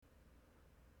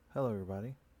Hello,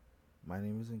 everybody. My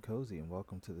name is Nkosi, and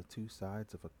welcome to the Two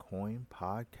Sides of a Coin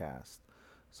podcast.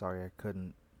 Sorry I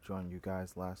couldn't join you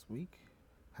guys last week.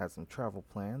 Had some travel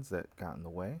plans that got in the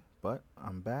way, but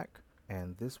I'm back.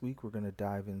 And this week we're going to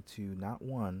dive into not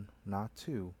one, not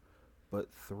two,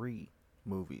 but three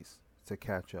movies to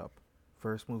catch up.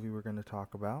 First movie we're going to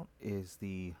talk about is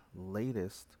the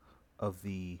latest of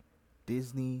the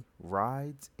Disney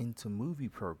Rides into Movie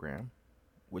program,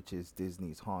 which is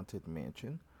Disney's Haunted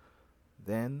Mansion.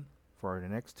 Then, for the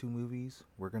next two movies,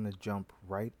 we're going to jump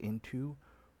right into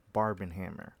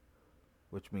Barbenheimer,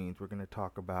 which means we're going to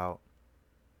talk about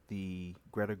the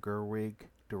Greta Gerwig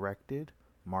directed,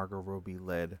 Margot Robbie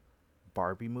led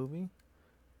Barbie movie,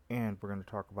 and we're going to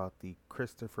talk about the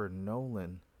Christopher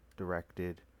Nolan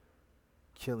directed,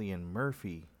 Cillian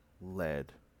Murphy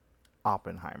led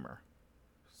Oppenheimer.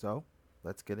 So,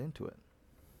 let's get into it.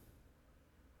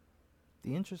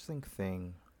 The interesting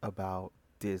thing about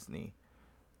Disney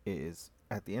is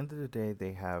at the end of the day,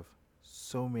 they have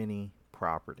so many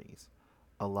properties.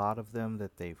 A lot of them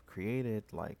that they've created,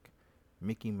 like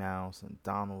Mickey Mouse and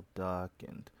Donald Duck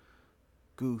and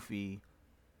Goofy,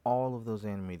 all of those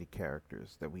animated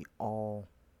characters that we all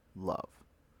love.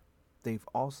 They've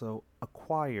also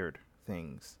acquired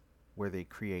things where they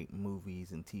create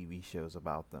movies and TV shows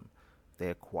about them. They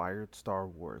acquired Star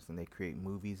Wars and they create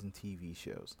movies and TV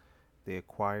shows. They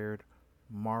acquired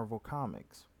Marvel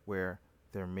Comics, where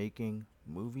they're making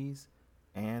movies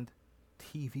and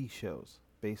TV shows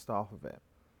based off of it.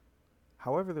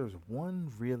 However, there's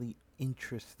one really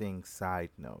interesting side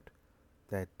note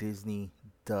that Disney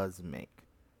does make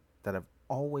that I've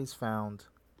always found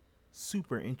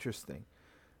super interesting,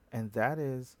 and that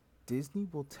is Disney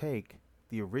will take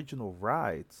the original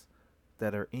rides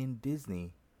that are in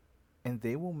Disney and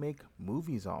they will make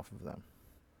movies off of them.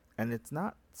 And it's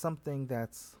not something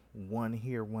that's one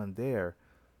here, one there.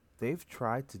 They've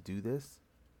tried to do this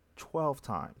 12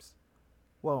 times.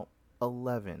 Well,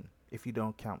 11 if you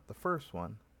don't count the first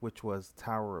one, which was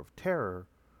Tower of Terror,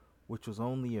 which was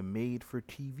only a made for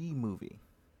TV movie.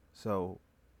 So,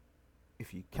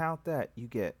 if you count that, you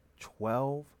get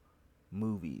 12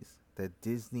 movies that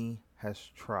Disney has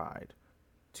tried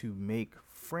to make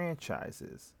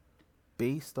franchises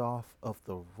based off of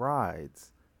the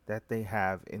rides that they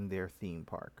have in their theme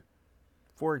park.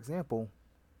 For example,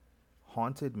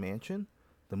 Haunted Mansion,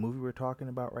 the movie we're talking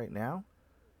about right now,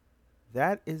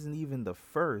 that isn't even the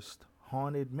first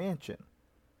Haunted Mansion.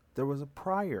 There was a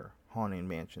prior Haunted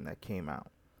Mansion that came out.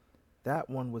 That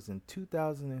one was in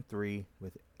 2003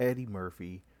 with Eddie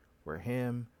Murphy, where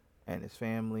him and his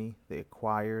family they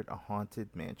acquired a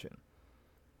haunted mansion.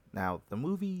 Now, the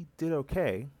movie did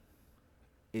okay.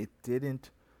 It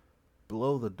didn't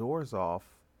blow the doors off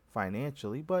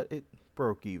financially, but it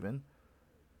broke even.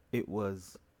 It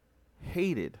was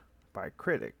hated by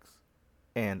critics.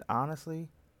 And honestly,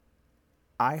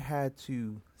 I had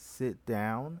to sit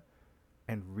down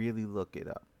and really look it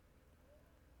up.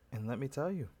 And let me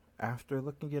tell you, after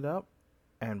looking it up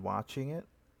and watching it,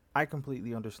 I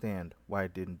completely understand why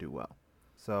it didn't do well.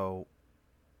 So,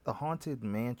 the Haunted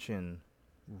Mansion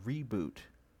reboot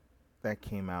that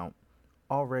came out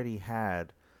already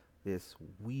had this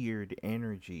weird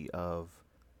energy of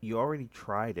you already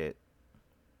tried it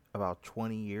about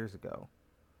 20 years ago.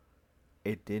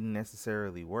 It didn't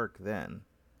necessarily work then.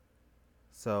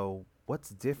 So, what's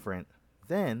different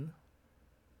then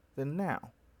than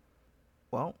now?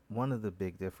 Well, one of the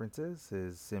big differences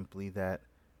is simply that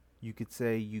you could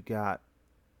say you got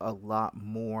a lot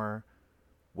more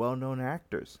well known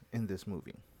actors in this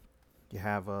movie. You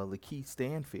have Lakeith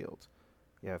Stanfield,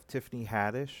 you have Tiffany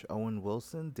Haddish, Owen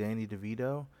Wilson, Danny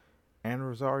DeVito, and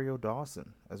Rosario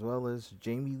Dawson, as well as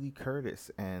Jamie Lee Curtis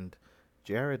and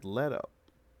Jared Leto.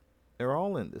 They're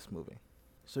all in this movie.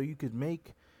 So you could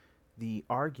make the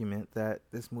argument that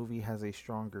this movie has a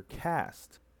stronger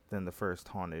cast than the first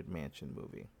Haunted Mansion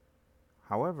movie.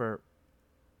 However,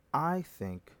 I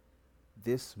think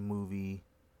this movie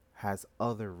has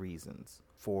other reasons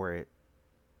for it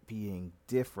being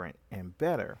different and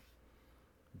better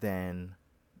than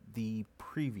the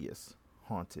previous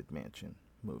Haunted Mansion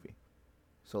movie.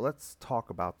 So let's talk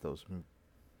about those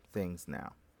things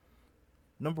now.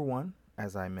 Number one,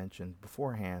 as I mentioned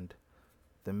beforehand,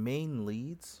 the main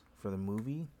leads for the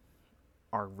movie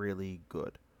are really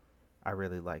good. I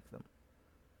really like them.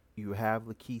 You have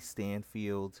Lakeith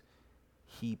Stanfield.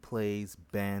 He plays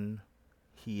Ben.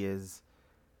 He is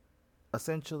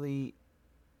essentially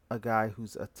a guy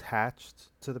who's attached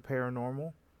to the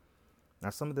paranormal. Now,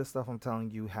 some of this stuff I'm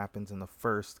telling you happens in the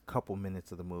first couple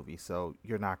minutes of the movie, so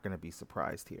you're not going to be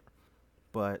surprised here.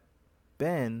 But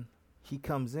Ben, he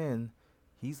comes in,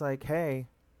 he's like, hey,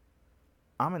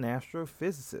 I'm an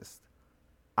astrophysicist.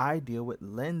 I deal with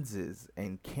lenses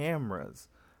and cameras.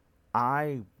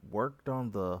 I worked on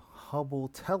the Hubble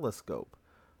telescope.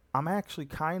 I'm actually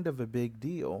kind of a big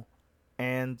deal.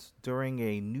 And during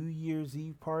a New Year's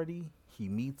Eve party, he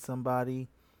meets somebody,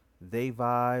 they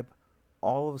vibe.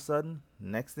 All of a sudden,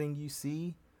 next thing you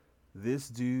see, this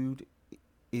dude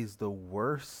is the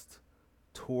worst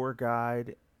tour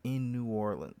guide in New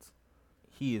Orleans.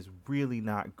 He is really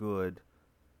not good,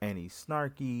 and he's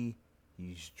snarky,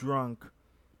 he's drunk,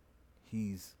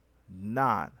 he's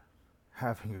not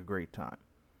having a great time.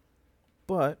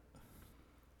 But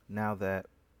now that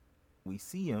we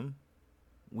see him,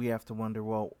 we have to wonder,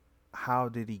 well, how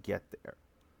did he get there?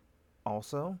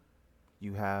 Also,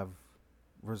 you have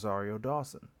Rosario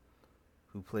Dawson,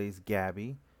 who plays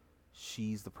Gabby.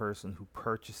 She's the person who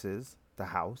purchases the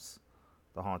house,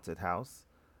 the haunted house,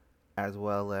 as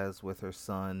well as with her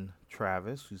son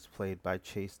Travis, who's played by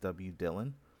Chase W.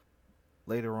 Dillon.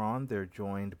 Later on, they're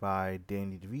joined by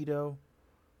Danny DeVito,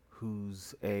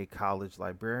 who's a college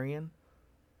librarian.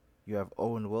 You have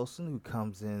Owen Wilson, who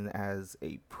comes in as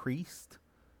a priest,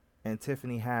 and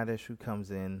Tiffany Haddish, who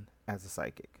comes in as a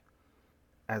psychic,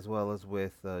 as well as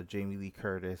with Jamie Lee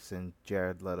Curtis and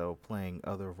Jared Leto playing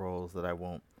other roles that I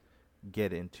won't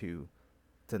get into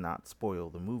to not spoil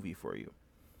the movie for you.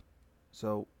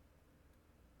 So,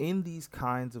 in these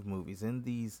kinds of movies, in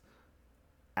these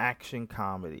action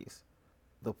comedies,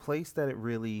 the place that it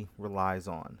really relies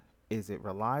on is it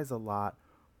relies a lot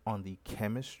on the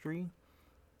chemistry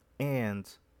and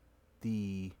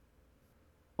the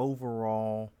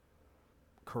overall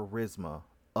charisma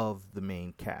of the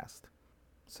main cast.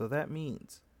 So that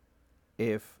means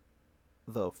if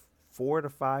the 4 to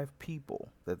 5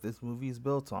 people that this movie is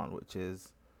built on, which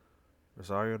is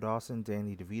Rosario Dawson,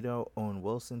 Danny DeVito, Owen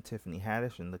Wilson, Tiffany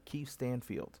Haddish, and Lakeith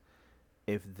Stanfield,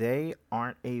 if they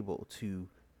aren't able to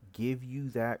give you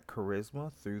that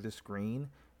charisma through the screen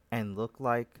and look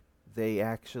like they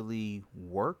actually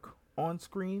work on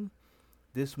screen,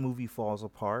 this movie falls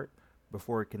apart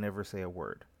before it can ever say a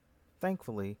word.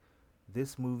 Thankfully,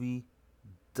 this movie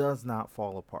does not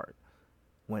fall apart.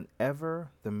 Whenever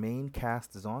the main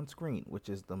cast is on screen, which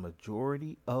is the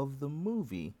majority of the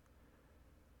movie,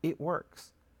 it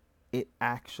works. It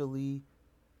actually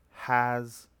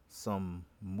has some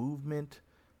movement,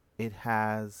 it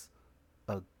has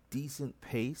a decent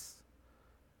pace,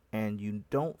 and you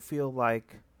don't feel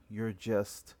like you're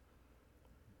just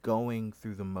going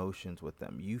through the motions with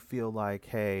them. You feel like,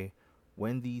 hey,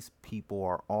 when these people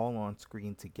are all on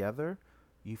screen together,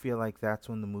 you feel like that's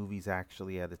when the movie's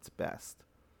actually at its best.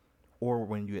 Or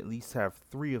when you at least have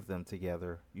 3 of them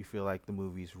together, you feel like the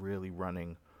movie's really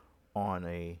running on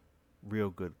a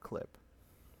real good clip.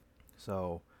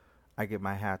 So I give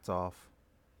my hats off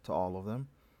to all of them.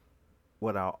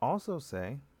 What I'll also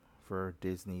say for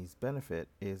Disney's benefit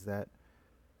is that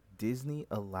Disney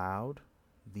allowed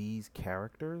these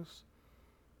characters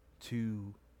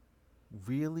to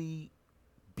really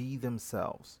be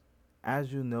themselves.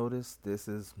 As you notice, this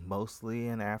is mostly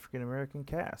an African American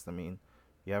cast. I mean,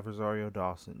 you have Rosario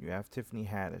Dawson, you have Tiffany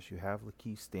Haddish, you have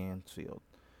Lakeith Stanfield,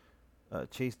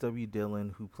 Chase W.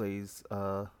 Dillon, who plays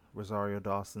Rosario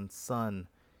Dawson's son.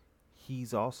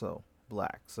 He's also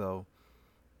black. So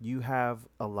you have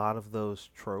a lot of those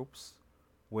tropes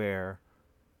where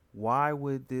why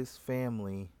would this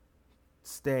family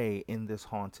stay in this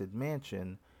haunted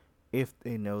mansion if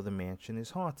they know the mansion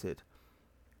is haunted?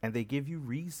 And they give you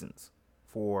reasons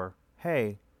for,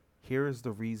 hey, here is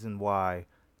the reason why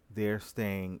they're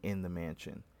staying in the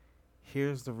mansion.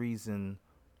 Here's the reason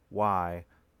why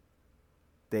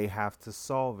they have to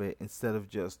solve it instead of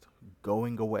just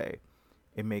going away.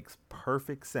 It makes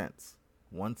perfect sense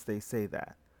once they say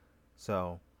that.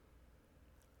 So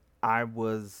I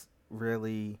was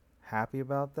really happy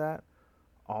about that.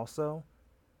 Also,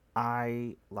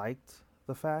 I liked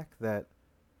the fact that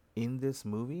in this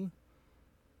movie,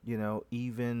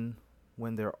 even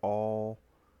when they're all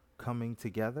coming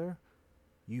together,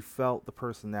 you felt the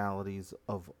personalities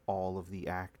of all of the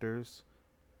actors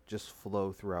just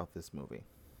flow throughout this movie.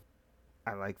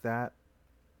 I like that.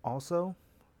 Also,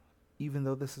 even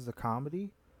though this is a comedy,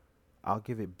 I'll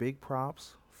give it big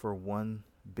props for one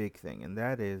big thing, and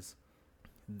that is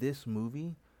this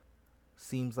movie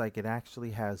seems like it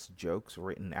actually has jokes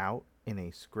written out in a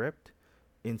script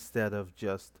instead of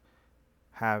just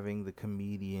having the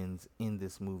comedians in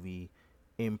this movie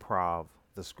improv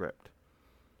the script.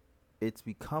 It's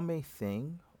become a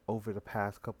thing over the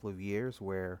past couple of years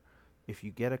where if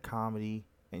you get a comedy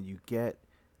and you get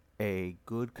a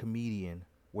good comedian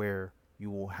where you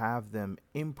will have them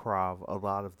improv a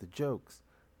lot of the jokes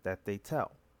that they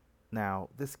tell. Now,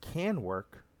 this can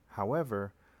work.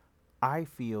 However, I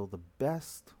feel the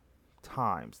best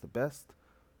times, the best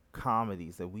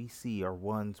comedies that we see are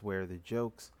ones where the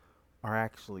jokes are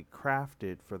actually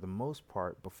crafted for the most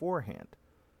part beforehand.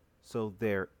 So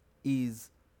there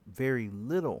is very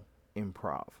little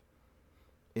improv.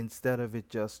 Instead of it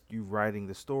just you writing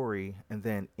the story and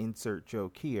then insert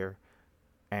joke here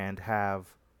and have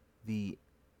the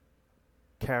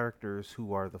characters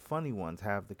who are the funny ones,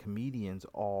 have the comedians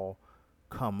all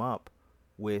come up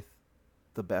with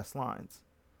the best lines.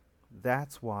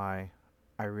 That's why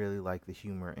I really like the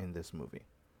humor in this movie.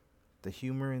 The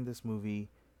humor in this movie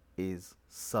is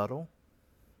subtle.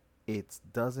 It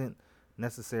doesn't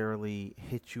necessarily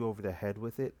hit you over the head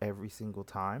with it every single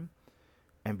time.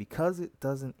 And because it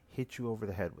doesn't hit you over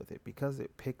the head with it, because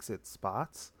it picks its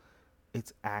spots,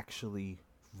 it's actually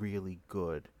really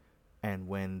good. And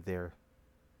when they're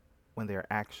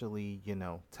actually,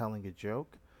 telling a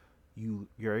joke,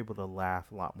 you're able to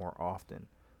laugh a lot more often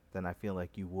than I feel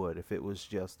like you would if it was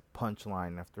just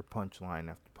punchline after punchline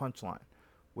after punchline,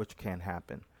 which can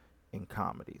happen in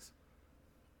comedies.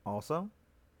 Also,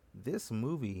 this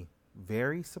movie,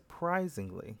 very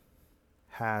surprisingly,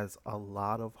 has a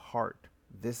lot of heart.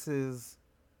 This is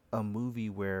a movie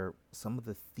where some of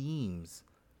the themes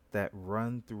that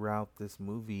run throughout this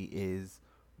movie is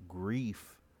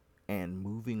grief and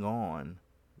moving on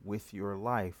with your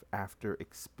life after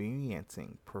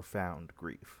experiencing profound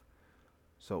grief.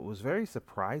 So it was very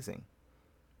surprising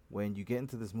when you get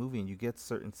into this movie and you get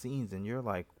certain scenes and you're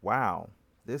like, wow,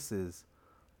 this is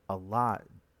a lot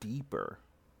deeper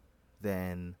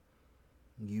than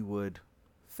you would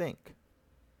think.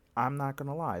 I'm not going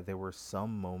to lie, there were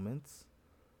some moments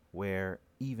where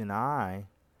even I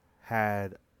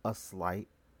had a slight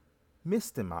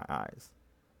mist in my eyes,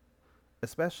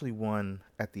 especially one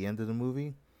at the end of the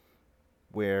movie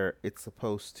where it's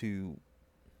supposed to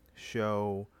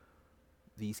show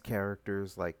these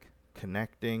characters like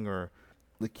connecting, or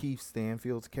Lakeith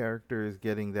Stanfield's character is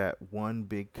getting that one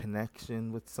big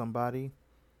connection with somebody.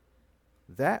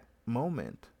 That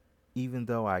moment, even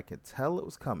though I could tell it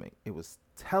was coming, it was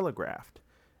telegraphed.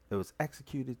 It was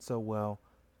executed so well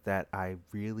that I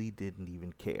really didn't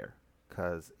even care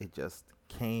because it just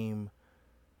came.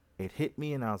 It hit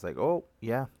me, and I was like, "Oh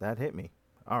yeah, that hit me.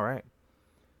 All right,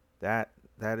 that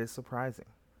is surprising."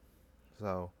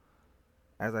 So,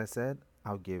 as I said,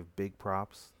 I'll give big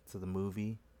props to the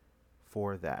movie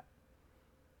for that.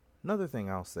 Another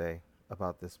thing I'll say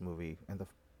about this movie, and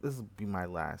this will be my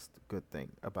last good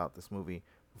thing about this movie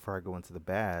before I go into the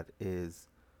bad, is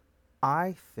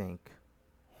I think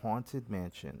Haunted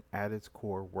Mansion at its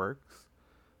core works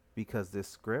because this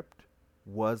script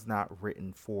was not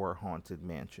written for Haunted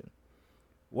Mansion.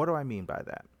 What do I mean by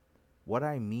that? What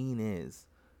I mean is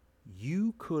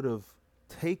you could have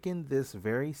taken this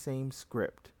very same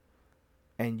script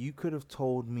and you could have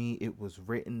told me it was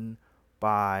written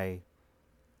by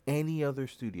any other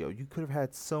studio. You could have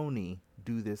had Sony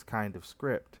do this kind of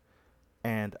script,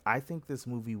 and I think this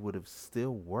movie would have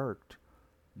still worked,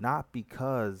 not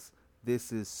because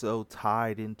this is so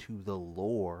tied into the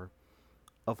lore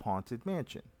of Haunted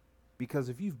Mansion. Because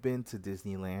if you've been to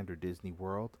Disneyland or Disney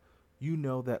World, you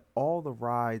know that all the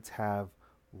rides have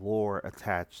lore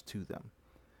attached to them.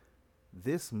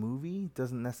 This movie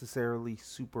doesn't necessarily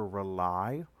super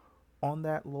rely on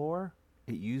that lore.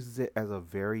 It uses it as a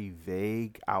very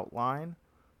vague outline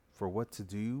for what to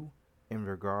do in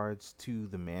regards to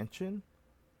the mansion.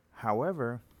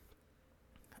 However,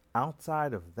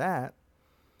 outside of that,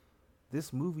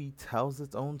 this movie tells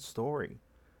its own story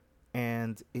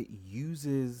and it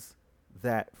uses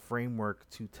that framework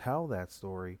to tell that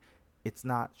story. It's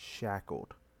not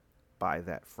shackled by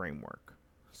that framework.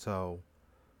 So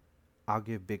I'll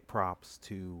give big props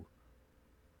to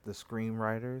the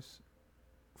screenwriters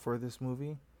for this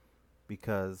movie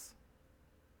because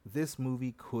this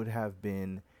movie could have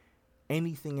been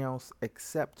anything else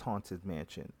except Haunted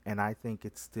Mansion, and I think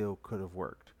it still could have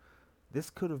worked. This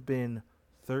could have been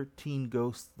 13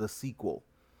 Ghosts, the sequel,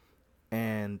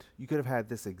 and you could have had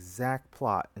this exact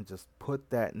plot and just put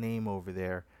that name over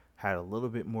there, had a little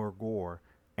bit more gore,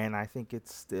 and I think it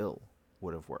still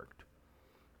would have worked.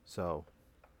 So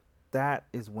that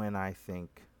is when I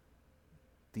think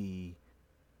the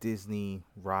Disney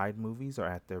ride movies are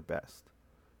at their best.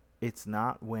 It's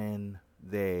not when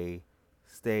they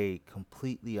stay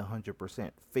completely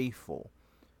 100% faithful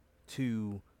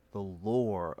to the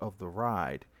lore of the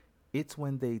ride. It's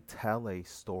when they tell a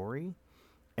story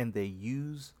and they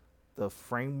use the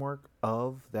framework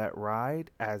of that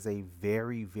ride as a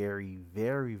very, very,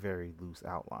 very, very loose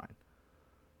outline.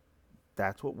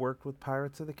 That's what worked with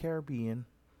Pirates of the Caribbean.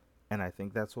 And I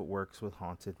think that's what works with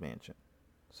Haunted Mansion.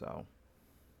 So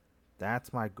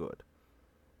that's my good.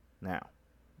 Now,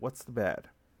 what's the bad?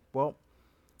 Well,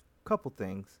 couple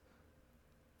things.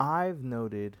 I've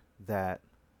noted that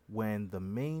when the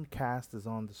main cast is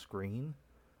on the screen,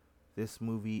 this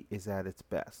movie is at its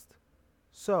best.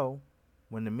 So,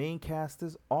 when the main cast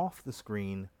is off the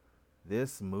screen,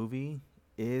 this movie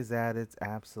is at its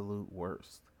absolute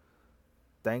worst.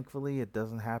 Thankfully, it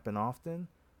doesn't happen often.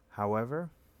 However,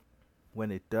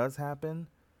 when it does happen,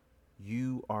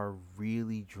 you are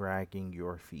really dragging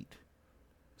your feet.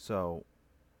 So,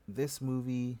 this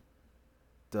movie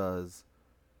does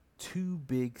two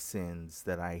big sins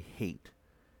that I hate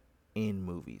in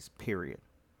movies, period.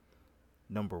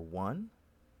 Number one,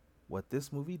 what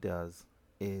this movie does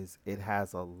is it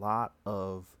has a lot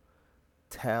of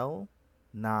tell,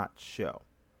 not show.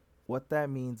 What that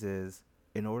means is,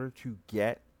 in order to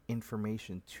get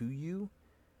information to you,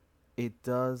 it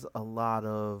does a lot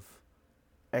of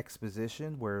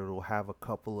exposition where it'll have a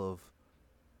couple of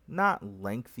not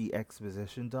lengthy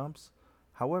exposition dumps.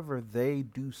 However, they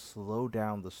do slow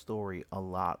down the story a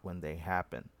lot when they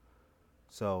happen.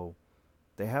 So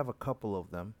they have a couple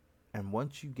of them. And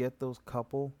once you get those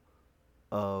couple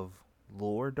of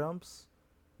lore dumps,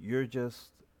 you're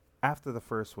just, after the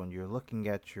first one, you're looking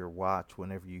at your watch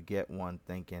whenever you get one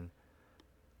thinking,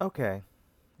 okay,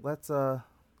 let's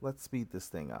speed this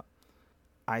thing up.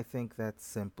 I think that's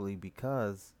simply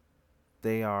because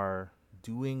they are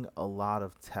doing a lot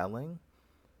of telling,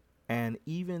 and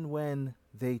even when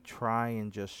they try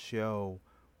and just show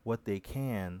what they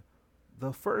can,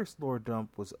 the first lore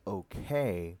dump was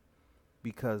okay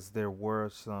because there were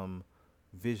some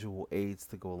visual aids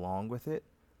to go along with it.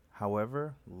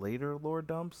 However, later lore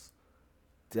dumps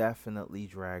definitely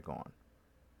drag on.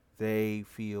 They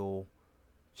feel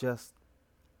just,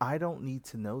 I don't need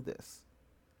to know this.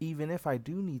 Even if I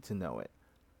do need to know it,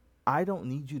 I don't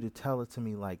need you to tell it to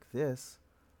me like this.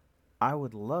 I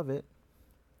would love it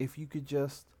if you could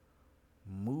just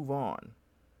move on.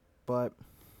 But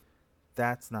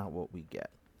that's not what we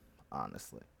get,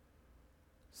 honestly.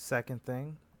 Second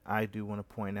thing I do want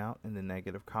to point out in the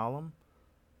negative column,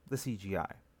 the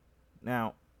CGI.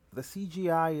 Now, the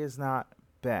CGI is not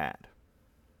bad.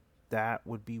 That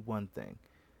would be one thing.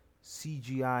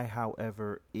 CGI,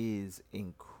 however, is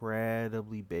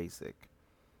incredibly basic.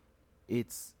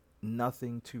 It's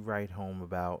nothing to write home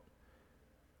about.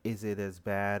 Is it as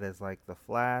bad as like The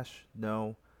Flash?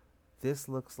 No. This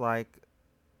looks like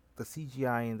the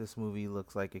CGI in this movie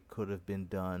looks like it could have been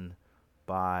done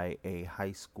by a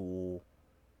high school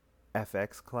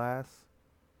FX class.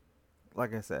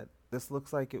 Like I said, this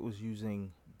looks like it was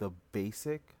using the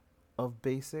basic of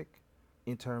basic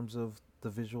in terms of the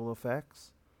visual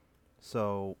effects.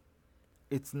 So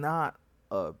it's not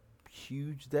a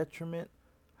huge detriment.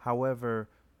 However,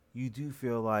 you do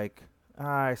feel like,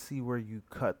 I see where you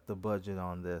cut the budget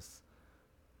on this.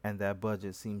 And that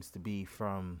budget seems to be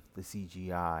from the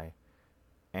CGI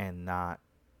and not,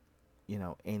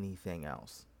 anything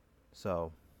else.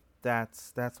 So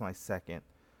that's my second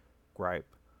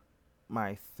gripe.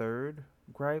 My third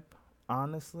gripe,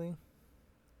 honestly,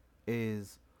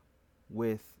 is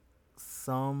with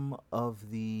some of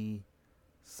the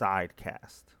side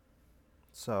cast.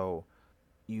 So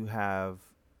you have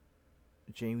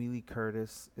Jamie Lee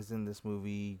Curtis is in this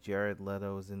movie, Jared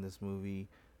Leto is in this movie.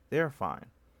 They're fine.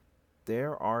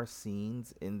 There are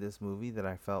scenes in this movie that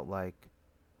I felt like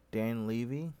Dan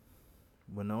Levy,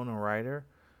 Winona Ryder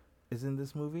is in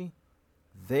this movie.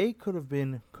 They could have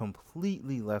been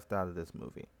completely left out of this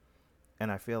movie.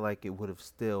 And I feel like it would have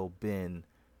still been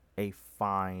a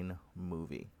fine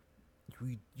movie.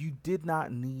 You did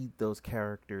not need those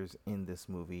characters in this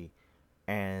movie.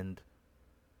 And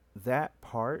that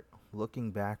part,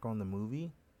 looking back on the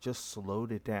movie, just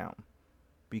slowed it down.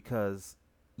 Because,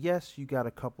 yes, you got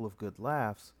a couple of good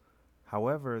laughs.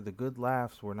 However, the good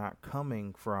laughs were not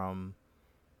coming from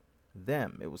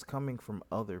them. It was coming from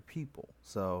other people.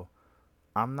 So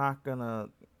I'm not going to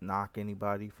knock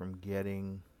anybody from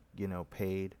getting,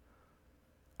 paid.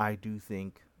 I do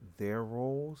think their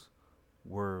roles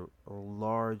were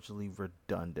largely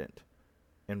redundant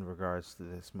in regards to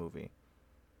this movie.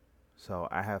 So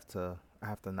I have to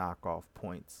knock off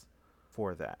points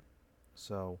for that.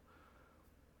 So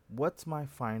what's my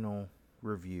final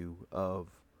review of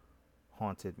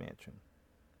Haunted Mansion?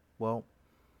 Well,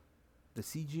 the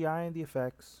CGI and the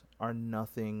effects are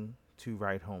nothing to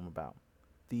write home about.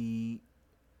 The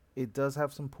It does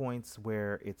have some points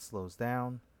where it slows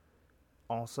down.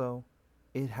 Also,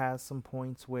 it has some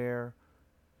points where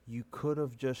you could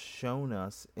have just shown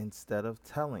us instead of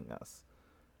telling us,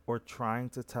 or trying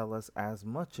to tell us as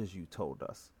much as you told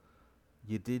us.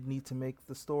 You did need to make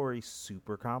the story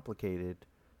super complicated.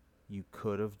 You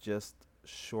could have just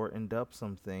shortened up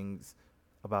some things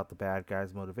about the bad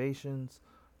guy's motivations,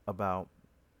 about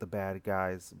the bad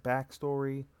guy's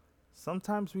backstory.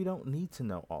 Sometimes we don't need to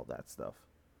know all that stuff.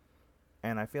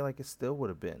 And I feel like it still would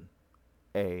have been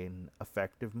an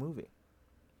effective movie.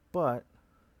 But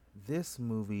this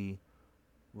movie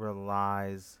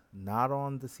relies not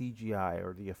on the CGI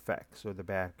or the effects or the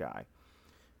bad guy.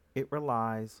 It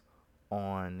relies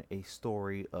on a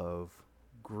story of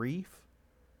grief,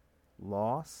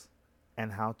 loss,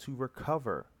 and how to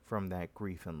recover from that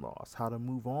grief and loss, how to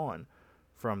move on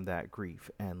from that grief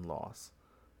and loss.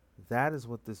 That is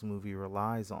what this movie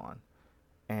relies on.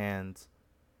 And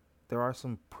there are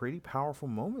some pretty powerful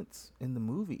moments in the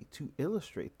movie to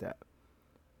illustrate that.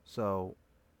 So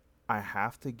I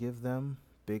have to give them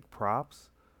big props.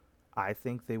 I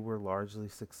think they were largely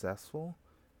successful.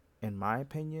 In my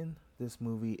opinion, this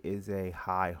movie is a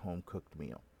high home cooked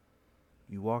meal.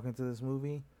 You walk into this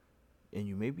movie and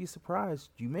you may be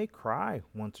surprised. You may cry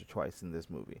once or twice in this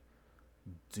movie.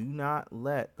 Do not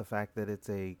let the fact that it's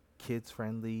a kids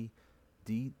friendly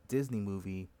Disney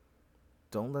movie,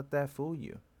 don't let that fool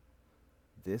you.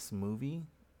 This movie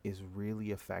is really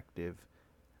effective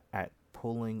at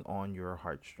pulling on your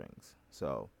heartstrings.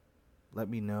 So let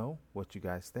me know what you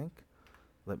guys think.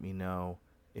 Let me know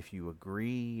if you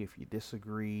agree, if you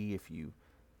disagree, if you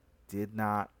did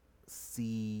not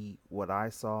see what I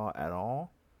saw at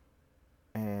all.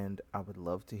 And I would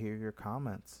love to hear your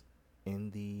comments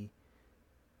in the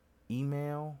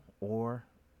email or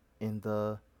in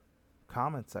the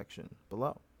comment section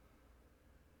below.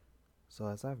 So,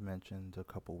 as I've mentioned a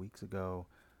couple weeks ago,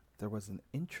 there was an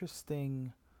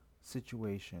interesting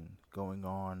situation going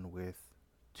on with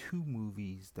two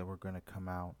movies that were going to come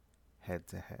out head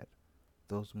to head.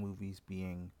 Those movies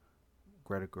being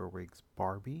Greta Gerwig's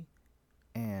Barbie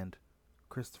and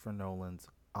Christopher Nolan's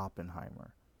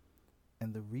Oppenheimer.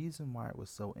 And the reason why it was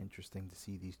so interesting to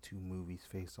see these two movies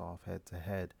face off head to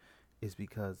head is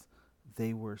because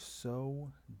they were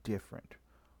so different.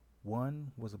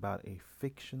 One was about a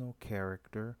fictional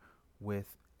character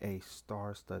with a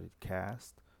star studded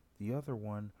cast, the other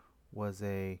one was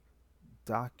a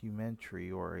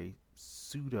documentary or a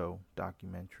pseudo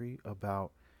documentary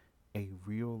about a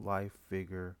real life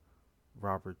figure,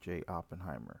 Robert J.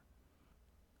 Oppenheimer.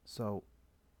 So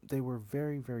they were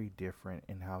very, very different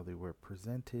in how they were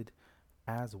presented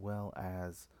as well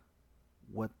as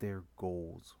what their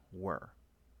goals were.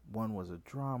 One was a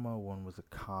drama, one was a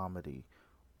comedy,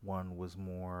 one was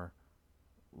more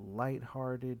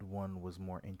lighthearted, one was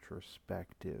more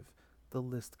introspective. The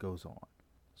list goes on.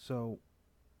 So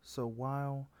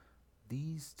while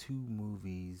these two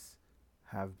movies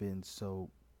have been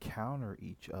so counter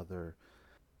each other,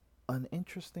 an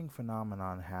interesting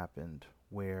phenomenon happened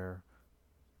where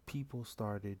people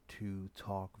started to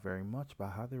talk very much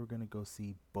about how they were going to go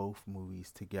see both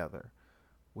movies together,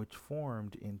 which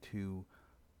formed into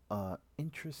a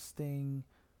interesting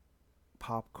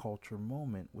pop culture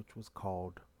moment which was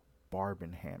called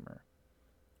Barbenheimer,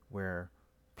 where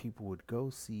people would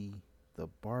go see the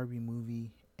Barbie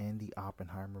movie and the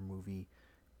Oppenheimer movie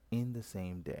in the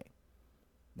same day.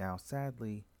 Now,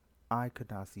 sadly, I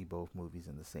could not see both movies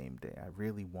in the same day. I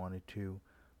really wanted to,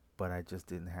 but I just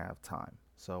didn't have time.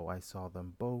 So I saw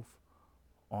them both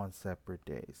on separate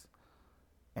days.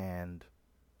 And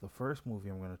the first movie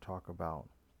I'm going to talk about,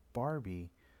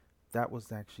 Barbie, that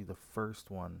was actually the first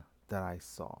one that I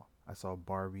saw. I saw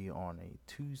Barbie on a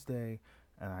Tuesday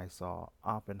and I saw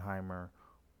Oppenheimer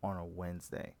on a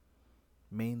Wednesday.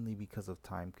 Mainly because of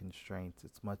time constraints,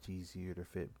 it's much easier to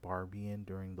fit Barbie in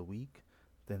during the week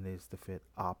than it is to fit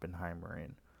Oppenheimer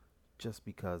in, just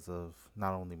because of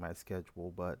not only my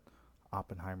schedule, but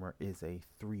Oppenheimer is a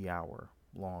 3 hour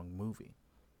long movie.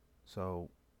 So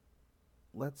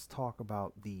let's talk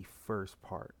about the first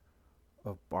part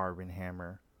of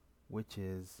Barbenheimer, which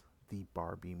is the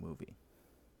Barbie movie.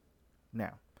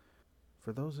 Now,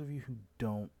 for those of you who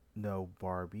don't know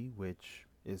Barbie, which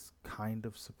is kind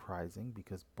of surprising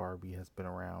because Barbie has been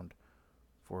around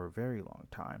for a very long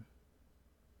time,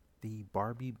 the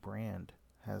Barbie brand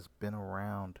has been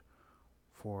around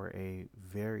for a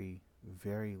very,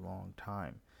 very long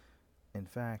time. In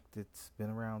fact, it's been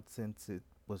around since it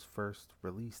was first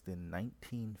released in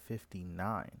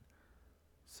 1959.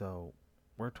 So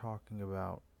we're talking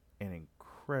about an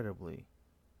incredibly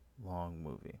long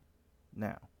movie.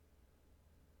 Now,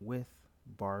 with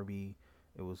Barbie,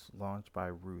 it was launched by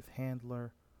Ruth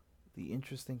Handler. The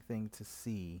interesting thing to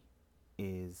see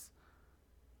is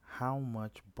how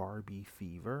much Barbie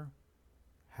fever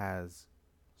has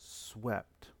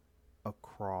swept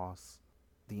across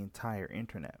the entire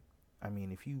internet. I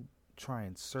mean, if you try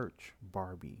and search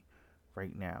Barbie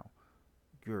right now,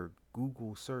 your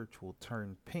Google search will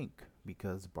turn pink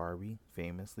because Barbie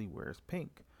famously wears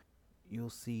pink. You'll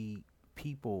see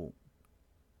people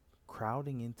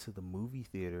crowding into the movie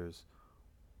theaters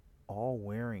all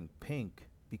wearing pink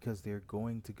because they're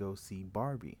going to go see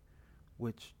Barbie,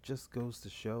 which just goes to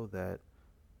show that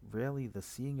really the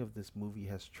seeing of this movie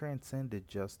has transcended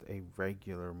just a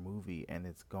regular movie and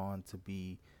it's gone to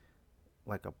be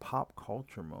like a pop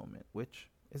culture moment, which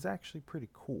is actually pretty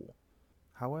cool.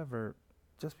 However,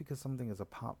 just because something is a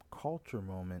pop culture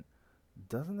moment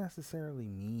doesn't necessarily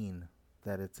mean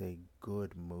that it's a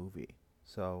good movie.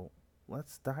 So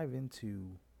let's dive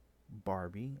into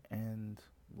Barbie and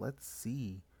let's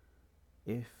see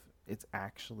if it's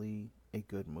actually a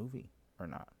good movie or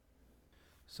not.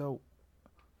 So,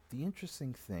 the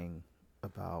interesting thing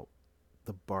about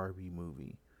the Barbie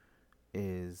movie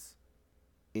is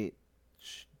it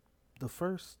sh- the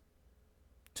first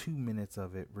 2 minutes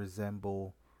of it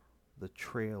resemble the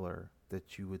trailer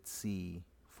that you would see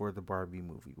for the Barbie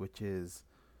movie, which is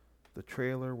the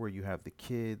trailer where you have the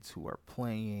kids who are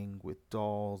playing with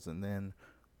dolls, and then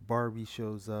Barbie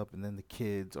shows up, and then the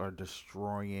kids are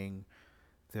destroying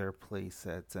their play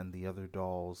sets and the other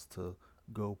dolls to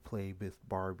go play with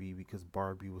Barbie because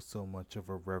Barbie was so much of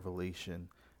a revelation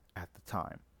at the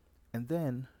time. And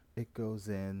then it goes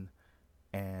in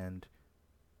and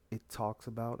it talks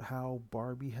about how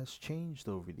Barbie has changed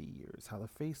over the years, how the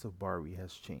face of Barbie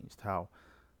has changed, how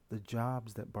the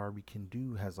jobs that Barbie can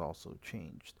do has also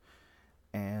changed.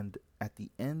 And at the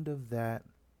end of that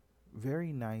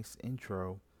very nice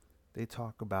intro, they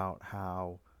talk about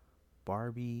how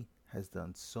Barbie has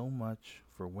done so much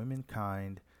for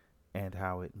womankind and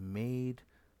how it made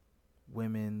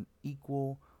women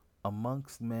equal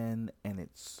amongst men and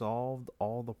it solved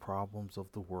all the problems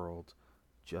of the world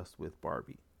just with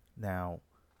Barbie. Now,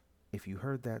 if you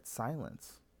heard that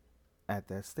silence at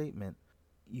that statement,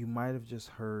 you might have just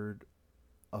heard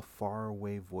a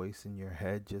faraway voice in your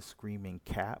head just screaming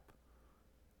cap,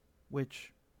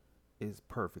 which is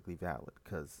perfectly valid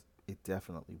because it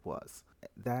definitely was.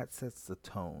 That sets the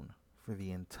tone for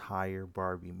the entire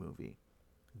Barbie movie.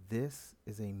 This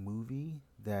is a movie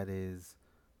that is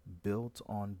built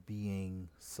on being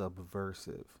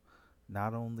subversive,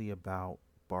 not only about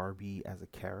Barbie as a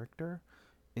character,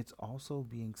 it's also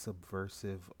being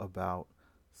subversive about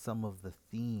some of the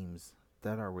themes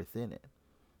that are within it,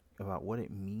 about what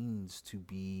it means to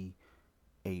be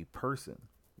a person,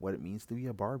 what it means to be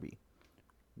a Barbie,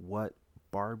 what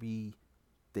Barbie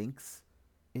thinks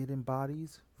it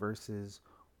embodies versus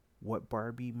what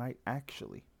Barbie might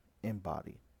actually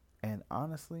embody. And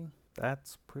honestly,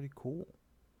 that's pretty cool.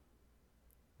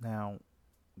 Now,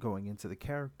 going into the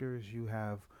characters, you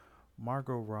have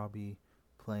Margot Robbie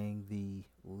playing the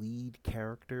lead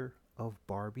character of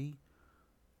Barbie.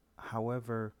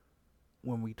 However,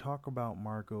 when we talk about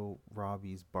Margot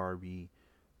Robbie's Barbie,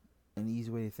 an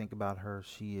easy way to think about her,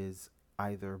 she is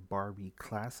either Barbie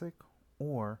classic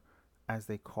or, as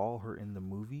they call her in the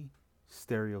movie,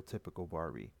 stereotypical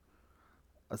Barbie.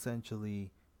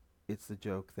 Essentially, it's the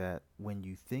joke that when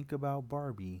you think about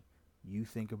Barbie, you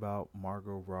think about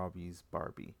Margot Robbie's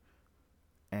Barbie.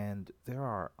 And there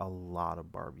are a lot of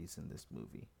Barbies in this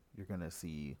movie. You're going to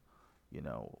see, you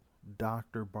know,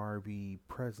 Dr. Barbie,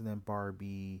 President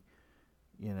Barbie,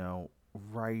 you know,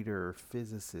 writer,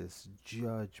 physicist,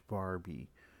 Judge Barbie.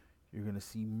 You're going to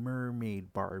see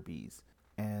mermaid Barbies.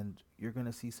 And you're going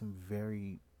to see some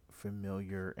very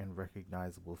familiar and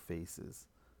recognizable faces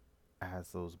as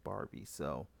those Barbies.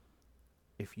 So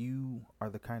if you are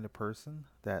the kind of person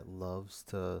that loves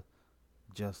to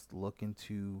just look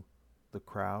into the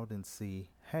crowd and see,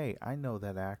 hey, I know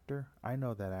that actor,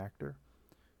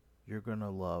 you're going to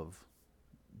love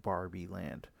Barbie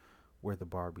Land, where the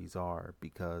Barbies are,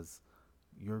 because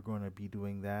you're going to be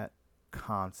doing that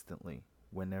constantly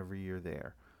whenever you're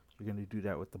there. You're going to do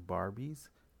that with the Barbies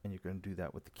and you're going to do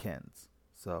that with the Kens.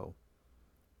 So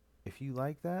if you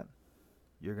like that,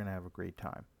 you're going to have a great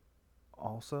time.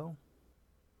 Also,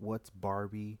 what's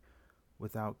Barbie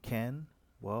without Ken?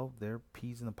 Well, they're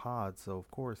peas in a pod. So, of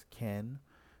course, Ken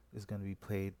is going to be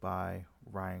played by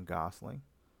Ryan Gosling.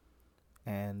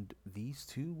 And these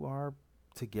two are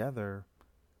together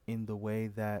in the way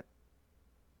that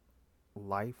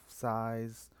life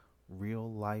size,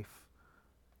 real life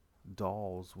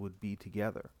dolls would be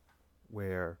together.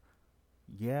 Where,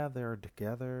 yeah, they're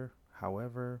together.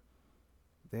 However,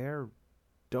 they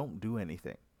don't do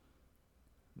anything.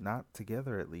 Not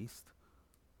together, at least.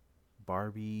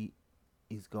 Barbie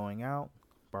is going out.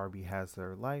 Barbie has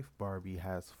their life. Barbie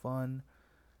has fun.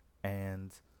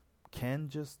 And Ken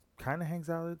just kind of hangs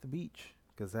out at the beach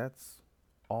because that's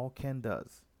all Ken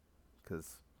does.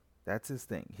 Because that's his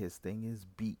thing. His thing is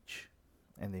beach.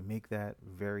 And they make that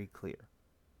very clear.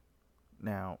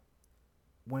 Now,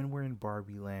 when we're in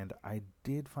Barbie Land, I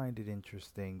did find it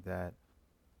interesting that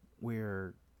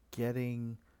we're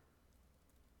getting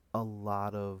a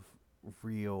lot of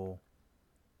real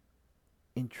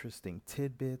interesting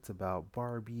tidbits about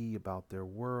Barbie, about their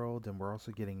world, and we're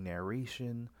also getting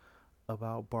narration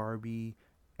about Barbie.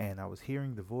 And I was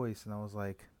hearing the voice, and I was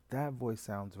like, that voice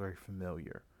sounds very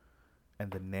familiar.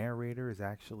 And the narrator is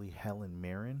actually Helen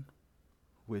Mirren,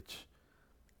 which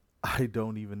I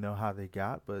don't even know how they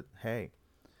got, but hey,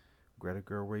 Greta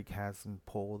Gerwig has some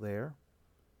pull there.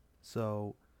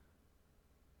 So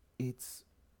it's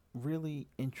really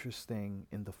interesting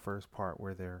in the first part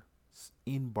where they're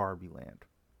in Barbie Land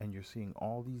and you're seeing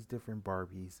all these different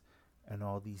Barbies and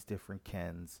all these different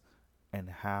Kens and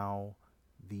how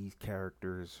these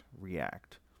characters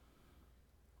react,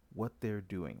 what they're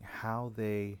doing, how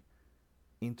they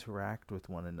interact with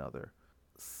one another.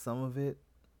 Some of it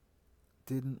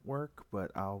didn't work,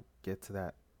 but I'll get to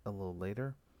that a little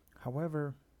later.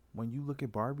 However, when you look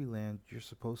at Barbie Land, you're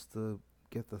supposed to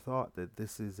get the thought that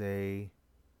this is a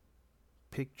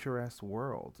picturesque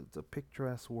world. It's a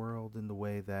picturesque world in the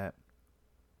way that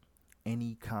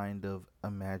any kind of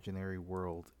imaginary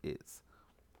world is.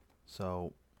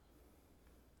 So,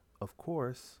 of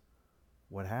course,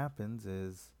 what happens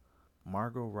is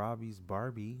Margot Robbie's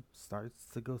Barbie starts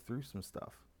to go through some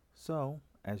stuff. So,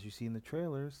 as you see in the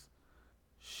trailers,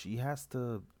 she has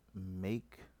to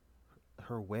make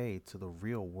her way to the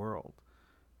real world.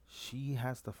 She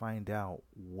has to find out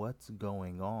what's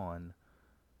going on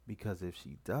because if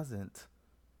she doesn't,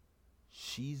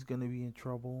 she's going to be in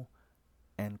trouble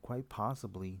and quite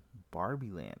possibly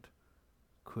Barbie Land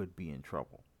could be in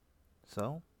trouble.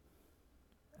 So,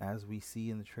 as we see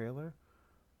in the trailer,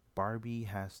 Barbie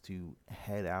has to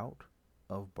head out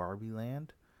of Barbie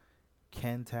Land.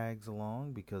 Ken tags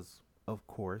along because, of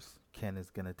course, Ken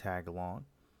is going to tag along.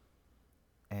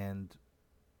 And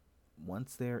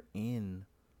once they're in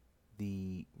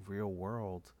the real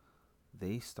world,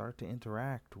 they start to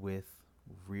interact with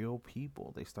real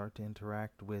people. They start to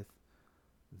interact with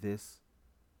this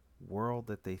world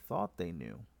that they thought they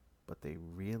knew, but they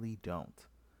really don't.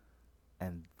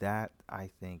 And that,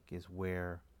 I think, is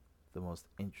where the most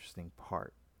interesting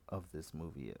part of this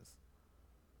movie is.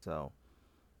 So,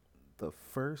 the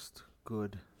first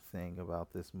good thing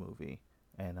about this movie,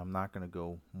 and I'm not going to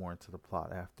go more into the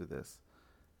plot after this,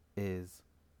 is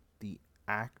the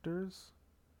actors,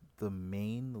 the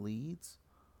main leads,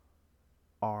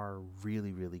 are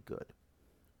really, really good.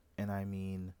 And I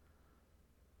mean,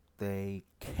 they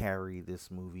carry this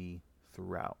movie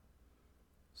throughout.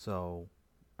 So,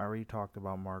 I already talked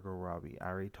about Margot Robbie. I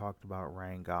already talked about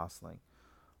Ryan Gosling.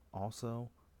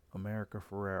 Also, America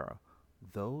Ferrera.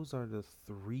 Those are the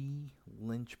three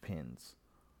linchpins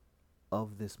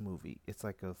of this movie. It's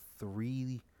like a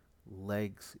three-legged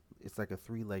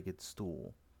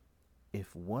stool.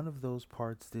 If one of those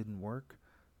parts didn't work,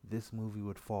 this movie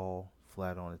would fall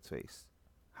flat on its face.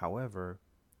 However,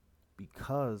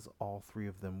 because all three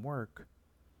of them work,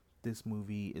 this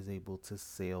movie is able to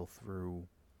sail through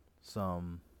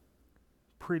some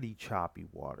pretty choppy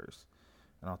waters.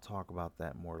 And I'll talk about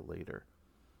that more later.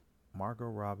 Margot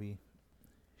Robbie,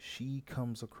 she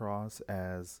comes across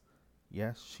as,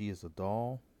 yes, she is a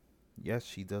doll. Yes,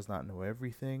 she does not know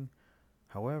everything.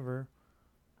 However,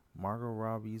 Margot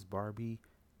Robbie's Barbie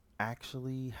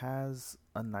actually has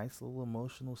a nice little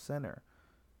emotional center.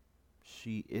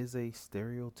 She is a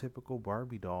stereotypical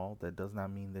Barbie doll. That does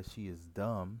not mean that she is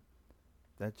dumb.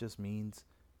 That just means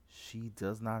she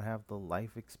does not have the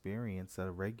life experience that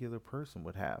a regular person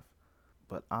would have.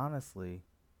 But honestly,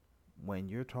 when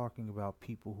you're talking about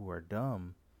people who are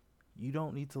dumb, you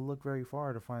don't need to look very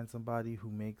far to find somebody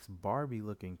who makes Barbie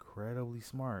look incredibly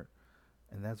smart.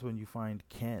 And that's when you find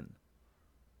Ken.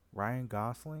 Ryan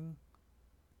Gosling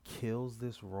kills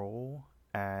this role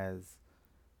as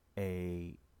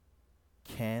a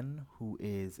Ken who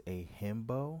is a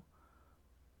himbo,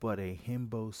 but a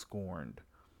himbo scorned.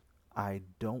 I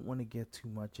don't want to get too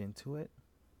much into it.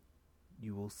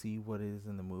 You will see what it is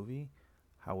in the movie.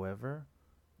 However,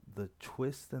 the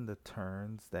twists and the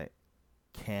turns that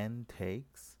Ken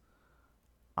takes,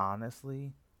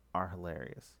 honestly, are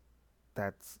hilarious.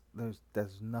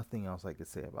 There's nothing else I could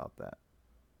say about that.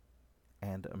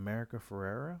 And America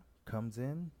Ferrera comes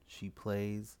in. She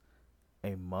plays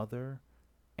a mother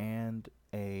and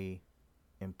a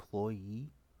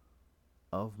employee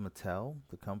of Mattel,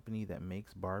 the company that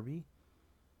makes Barbie.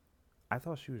 I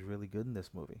thought she was really good in this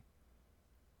movie.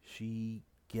 She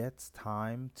gets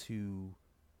time to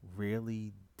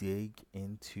really dig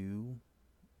into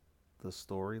the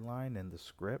storyline and the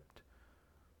script,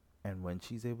 and when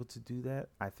she's able to do that,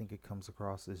 I think it comes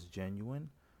across as genuine.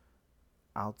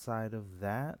 Outside of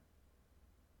that,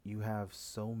 you have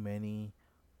so many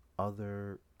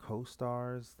other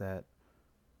co-stars that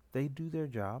they do their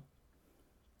job.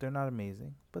 They're not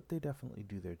amazing, but they definitely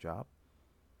do their job.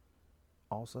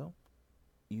 Also,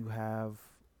 you have,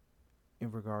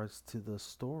 in regards to the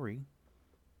story,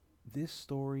 this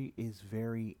story is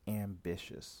very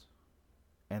ambitious,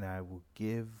 and I will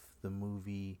give the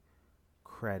movie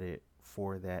credit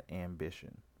for that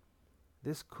ambition.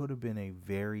 This could have been a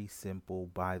very simple,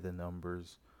 by the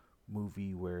numbers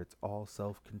movie where it's all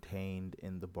self contained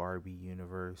in the Barbie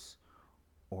universe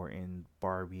or in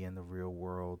Barbie in the real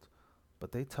world,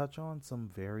 but they touch on some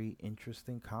very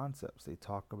interesting concepts. They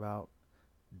talk about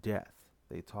death,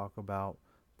 they talk about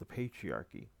the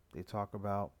patriarchy, they talk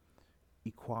about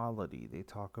equality, they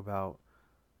talk about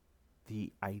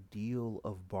the ideal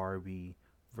of Barbie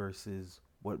versus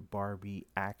what Barbie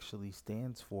actually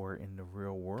stands for in the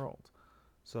real world.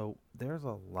 So there's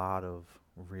a lot of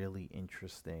really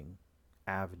interesting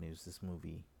avenues this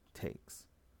movie takes.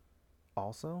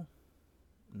 Also,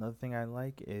 another thing I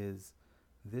like is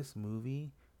this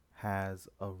movie has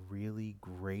a really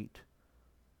great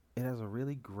it has a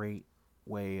really great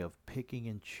way of picking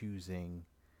and choosing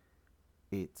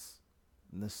its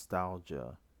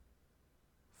nostalgia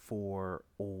for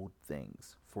old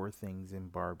things, for things in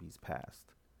Barbie's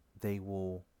past. They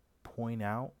will point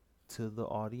out to the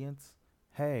audience,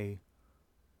 hey,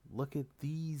 look at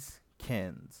these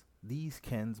Kens. These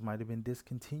Kens might have been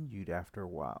discontinued after a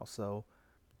while, so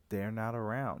they're not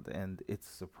around, and it's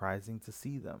surprising to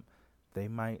see them. They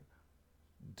might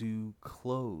do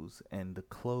clothes, and the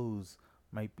clothes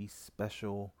might be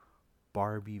special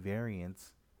Barbie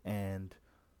variants. And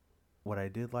what I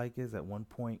did like is at one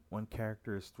point, one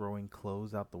character is throwing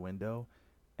clothes out the window,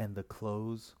 and the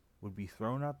clothes would be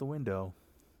thrown out the window,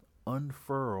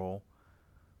 unfurl,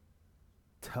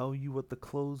 tell you what the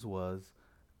clothes was,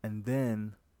 and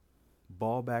then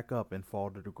ball back up and fall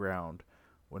to the ground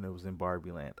when it was in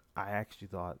Barbie Land. I actually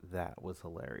thought that was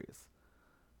hilarious.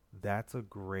 That's a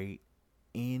great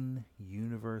in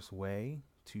universe way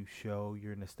to show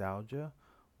your nostalgia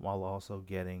while also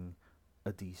getting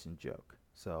a decent joke.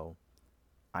 So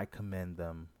I commend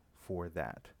them for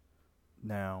that.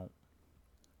 Now,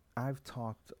 I've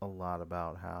talked a lot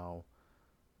about how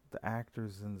the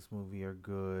actors in this movie are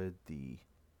good, the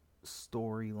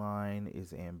storyline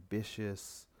is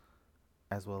ambitious,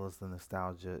 as well as the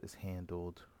nostalgia is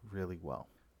handled really well.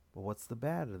 But what's the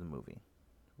bad of the movie?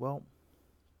 Well,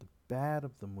 the bad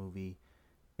of the movie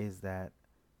is that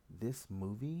this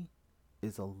movie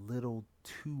is a little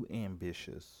too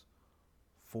ambitious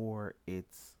for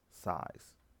its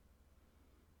size.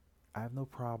 I have no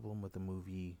problem with the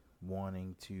movie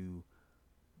wanting to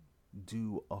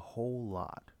do a whole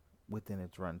lot within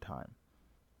its runtime.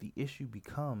 The issue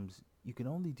becomes you can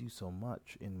only do so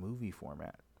much in movie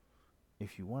format.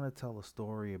 If you want to tell a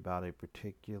story about a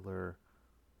particular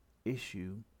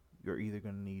issue, you're either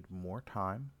going to need more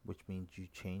time, which means you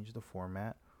change the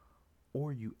format,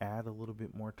 or you add a little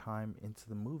bit more time into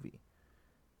the movie.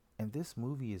 And this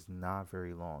movie is not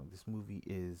very long. This movie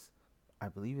is, I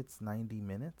believe it's 90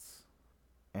 minutes.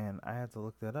 And I had to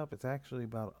look that up. It's actually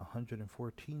about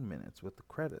 114 minutes with the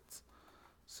credits.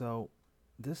 So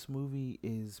this movie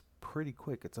is pretty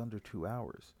quick. It's under 2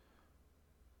 hours.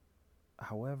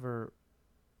 However,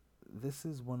 this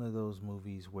is one of those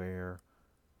movies where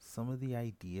some of the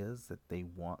ideas that they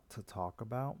want to talk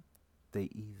about, they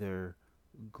either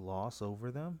gloss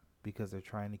over them because they're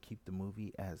trying to keep the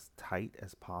movie as tight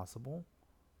as possible,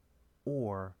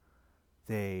 or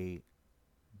they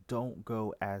don't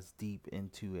go as deep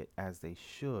into it as they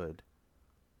should.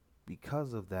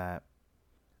 Because of that,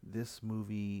 this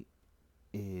movie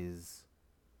is,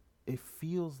 it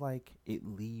feels like it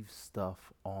leaves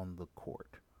stuff on the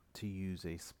court, to use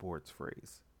a sports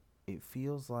phrase. It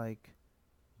feels like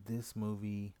this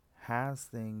movie has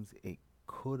things it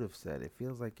could have said. It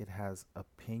feels like it has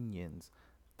opinions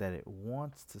that it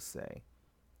wants to say.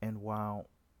 And while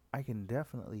I can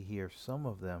definitely hear some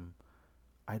of them,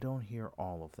 I don't hear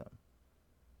all of them.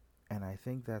 And I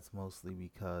think that's mostly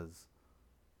because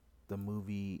the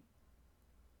movie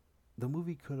the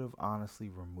movie could have honestly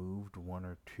removed one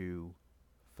or two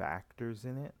factors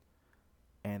in it,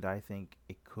 and I think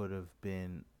it could have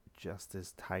been just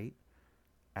as tight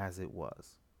as it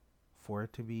was. For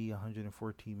it to be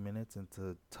 114 minutes and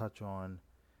to touch on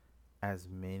as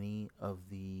many of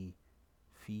the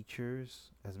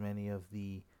features, as many of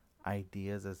the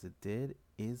ideas as it did,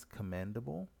 is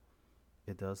commendable.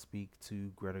 It does speak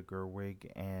to Greta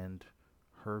Gerwig and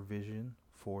her vision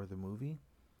for the movie.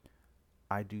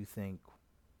 I do think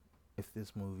if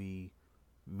this movie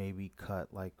maybe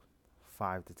cut like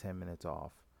 5 to 10 minutes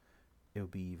off, it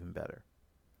would be even better.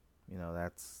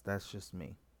 That's just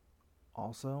me.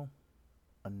 Also,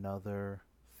 another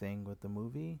thing with the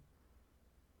movie,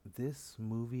 this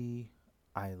movie,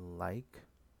 I like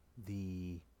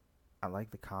the I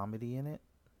like the comedy in it.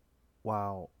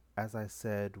 While, as I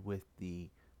said with the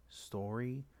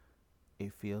story,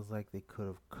 it feels like they could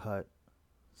have cut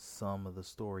some of the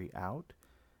story out.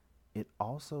 It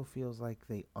also feels like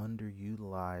they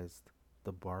underutilized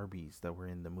the Barbies that were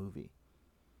in the movie.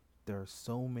 There are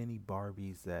so many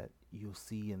Barbies that you'll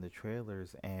see in the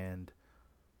trailers, and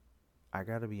I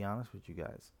gotta be honest with you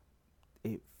guys,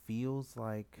 it feels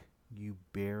like you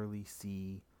barely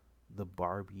see the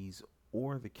Barbies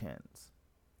or the Kens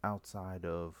outside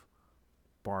of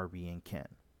Barbie and Ken.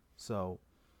 So,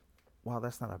 while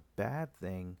that's not a bad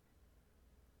thing,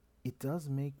 it does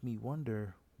make me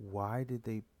wonder, why did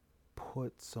they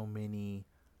put so many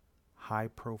high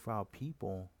profile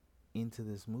people into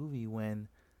this movie when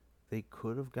they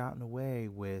could have gotten away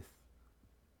with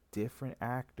different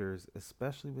actors,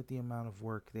 especially with the amount of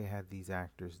work they had these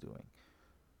actors doing.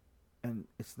 And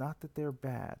it's not that they're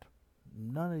bad.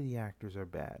 None of the actors are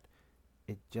bad.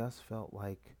 It just felt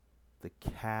like the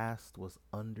cast was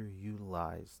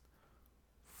underutilized.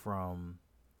 From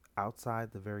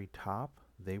outside the very top,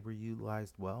 they were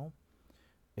utilized well.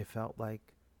 It felt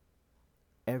like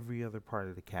every other part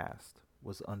of the cast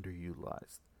was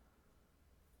underutilized.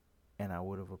 And I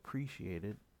would have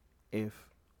appreciated if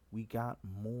we got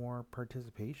more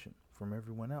participation from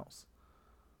everyone else.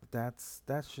 But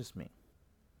that's just me.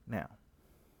 Now,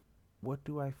 what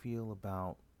do I feel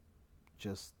about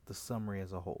just the summary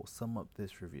as a whole? Sum up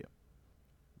this review.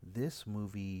 This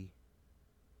movie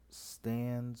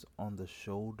stands on the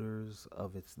shoulders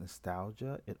of its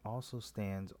nostalgia. It also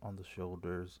stands on the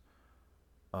shoulders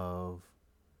of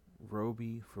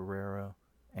Robbie, Ferreira,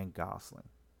 and Gosling.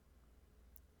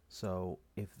 So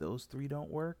if those three don't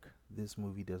work, this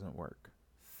movie doesn't work.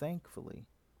 Thankfully,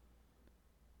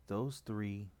 those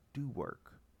three do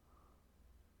work.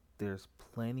 There's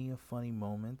plenty of funny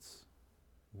moments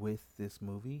with this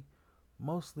movie,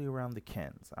 mostly around the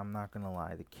Kens. I'm not going to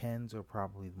lie, the Kens are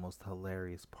probably the most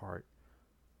hilarious part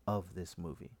of this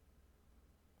movie.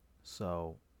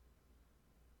 So,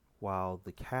 while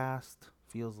the cast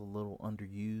feels a little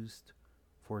underused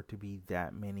for it to be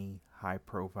that many high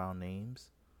profile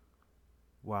names,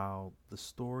 while the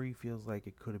story feels like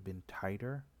it could have been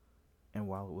tighter, and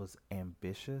while it was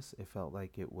ambitious, it felt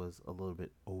like it was a little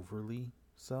bit overly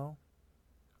so.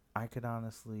 I could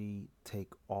honestly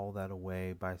take all that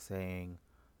away by saying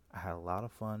I had a lot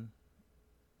of fun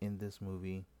in this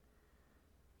movie.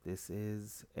 This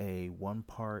is a one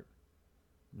part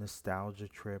nostalgia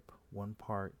trip, one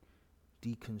part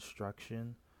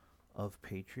deconstruction of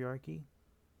patriarchy,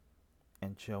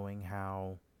 and showing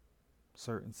how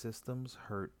certain systems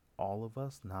hurt all of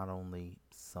us, not only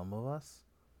some of us.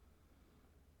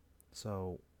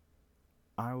 So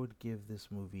I would give this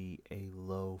movie a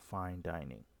low fine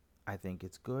dining. I think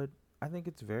it's good. I think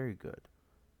it's very good.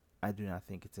 I do not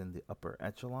think it's in the upper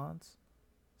echelons,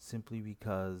 simply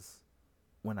because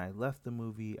when I left the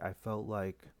movie, I felt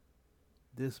like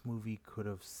this movie could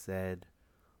have said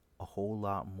a whole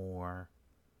lot more,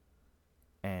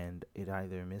 and it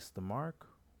either missed the mark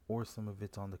or some of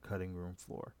it's on the cutting room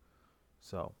floor.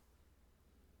 So,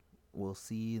 we'll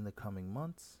see in the coming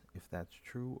months if that's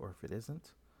true or if it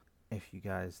isn't. If you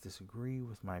guys disagree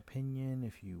with my opinion,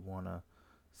 if you want to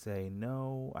say,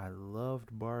 no, I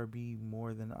loved Barbie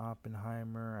more than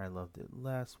Oppenheimer, I loved it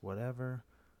less, whatever,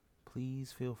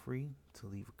 please feel free to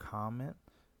leave a comment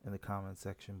in the comment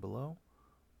section below,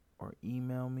 or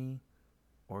email me,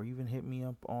 or even hit me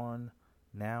up on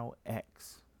now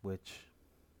X, which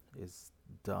is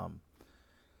dumb.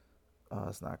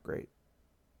 It's not great.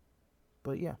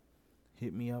 But yeah,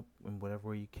 hit me up in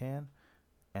whatever way you can,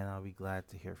 and I'll be glad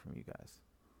to hear from you guys.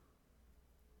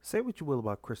 Say what you will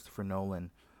about Christopher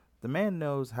Nolan, the man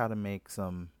knows how to make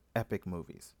some epic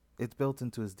movies. It's built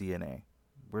into his DNA.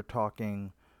 We're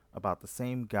talking about the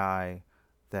same guy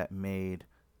that made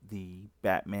the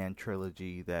Batman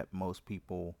trilogy that most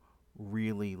people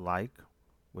really like,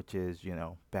 which is,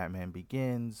 Batman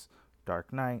Begins,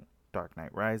 Dark Knight, Dark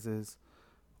Knight Rises.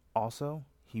 Also,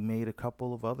 he made a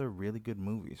couple of other really good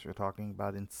movies. We're talking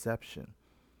about Inception.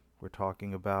 We're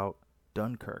talking about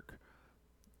Dunkirk.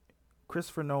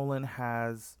 Christopher Nolan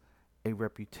has a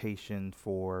reputation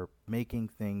for making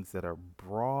things that are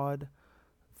broad,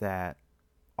 that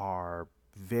are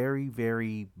very,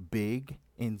 very big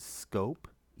in scope,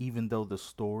 even though the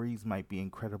stories might be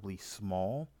incredibly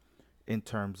small in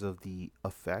terms of the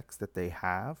effects that they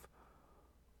have.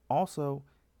 Also,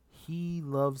 he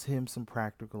loves him some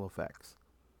practical effects.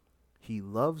 He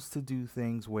loves to do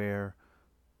things where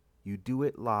you do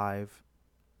it live,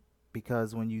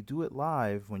 because when you do it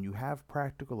live, when you have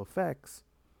practical effects,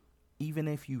 even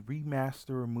if you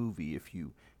remaster a movie, if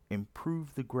you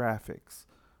improve the graphics,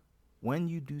 when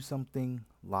you do something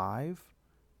live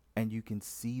and you can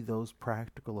see those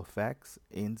practical effects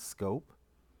in scope,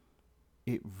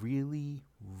 it really,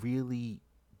 really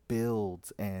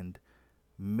builds and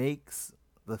makes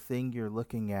the thing you're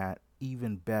looking at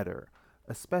even better,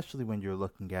 especially when you're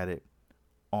looking at it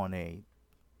on a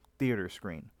theater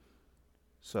screen.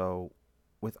 So,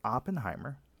 with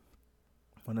Oppenheimer,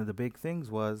 one of the big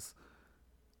things was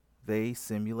they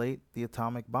simulate the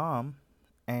atomic bomb,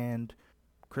 and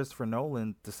Christopher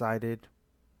Nolan decided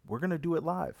we're going to do it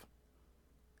live.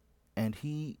 And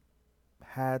he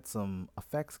had some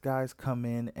effects guys come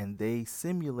in and they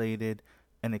simulated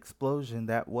an explosion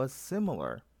that was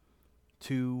similar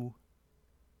to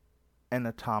an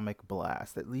atomic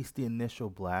blast, at least the initial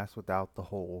blast without the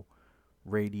whole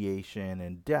radiation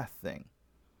and death thing.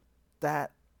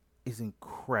 That is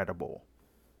incredible.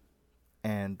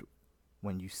 And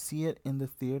when you see it in the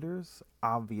theaters,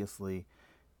 obviously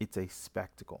it's a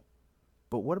spectacle.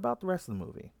 But what about the rest of the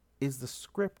movie? Is the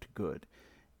script good?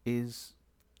 Is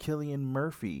Cillian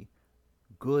Murphy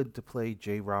good to play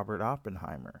J. Robert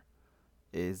Oppenheimer?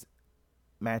 Is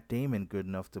Matt Damon good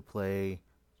enough to play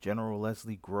General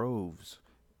Leslie Groves?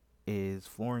 Is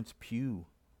Florence Pugh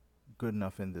good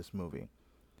enough in this movie?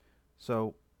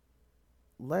 So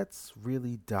let's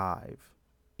really dive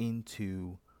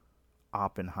into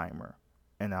Oppenheimer,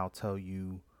 and I'll tell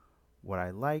you what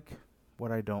I like,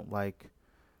 what I don't like,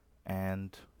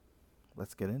 and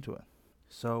let's get into it.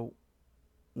 So,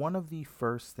 one of the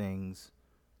first things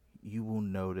you will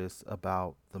notice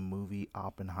about the movie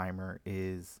Oppenheimer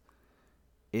is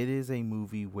it is a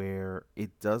movie where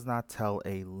it does not tell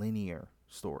a linear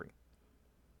story.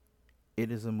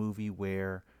 It is a movie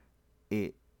where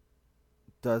it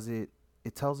does it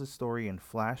tells its story in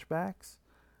flashbacks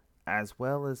as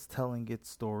well as telling its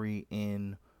story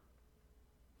in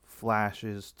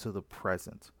flashes to the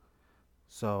present.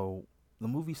 So the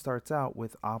movie starts out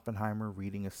with Oppenheimer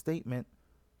reading a statement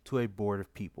to a board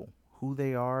of people. Who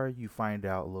they are, you find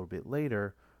out a little bit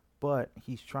later, but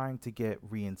he's trying to get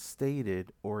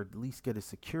reinstated or at least get a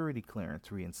security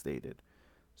clearance reinstated.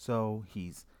 So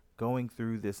he's going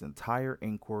through this entire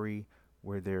inquiry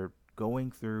where they're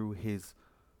going through his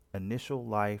initial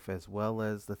life as well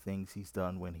as the things he's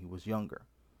done when he was younger.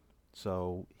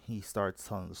 So he starts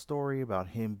telling the story about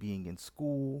him being in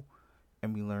school,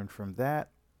 and we learn from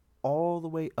that all the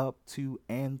way up to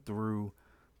and through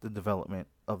the development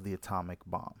of the atomic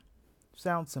bomb.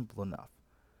 Sounds simple enough.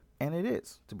 And it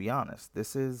is, to be honest.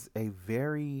 This is a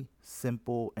very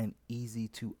simple and easy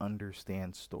to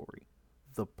understand story.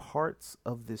 The parts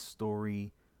of this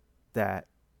story that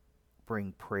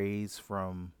bring praise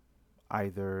from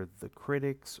either the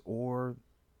critics or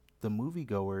the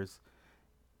moviegoers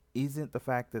isn't the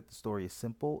fact that the story is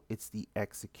simple, it's the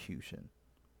execution,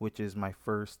 which is my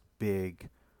first big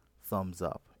thumbs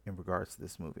up in regards to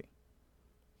this movie.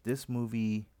 This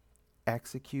movie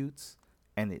executes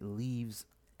and it leaves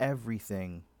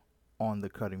everything on the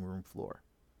cutting room floor.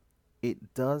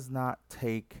 It does not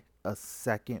take a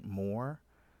second more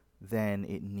than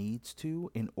it needs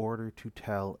to in order to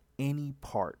tell any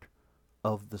part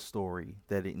of the story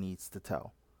that it needs to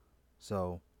tell.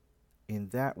 So, in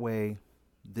that way,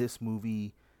 this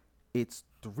movie, it's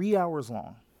 3 hours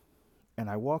long. And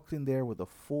I walked in there with a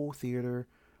full theater,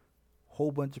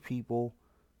 whole bunch of people.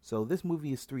 So this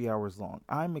movie is 3 hours long.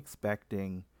 I'm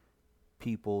expecting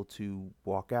people to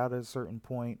walk out at a certain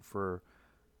point, for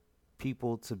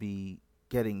people to be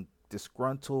getting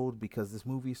disgruntled because this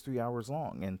movie is 3 hours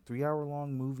long. And 3 hour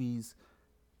long movies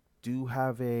do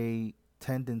have a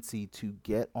tendency to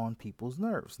get on people's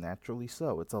nerves, naturally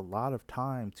so. It's a lot of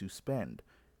time to spend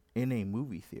in a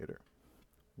movie theater.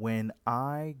 When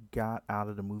I got out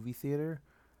of the movie theater,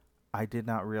 I did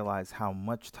not realize how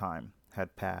much time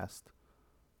had passed.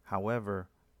 However,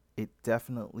 it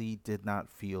definitely did not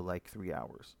feel like 3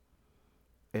 hours.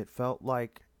 It felt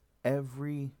like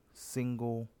every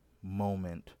single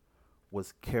moment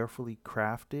was carefully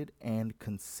crafted and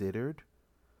considered.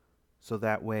 So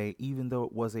that way, even though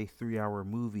it was a 3 hour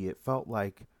movie, it felt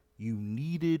like you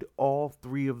needed all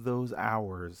 3 of those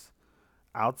hours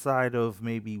outside of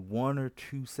maybe one or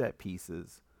two set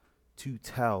pieces to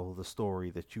tell the story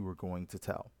that you were going to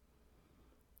tell.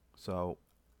 So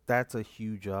that's a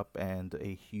huge up and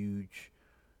a huge,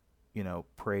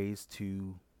 praise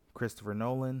to Christopher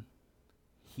Nolan.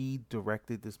 He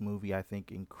directed this movie, I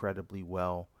think, incredibly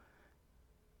well,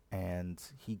 and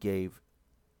he gave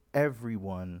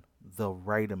everyone the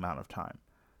right amount of time.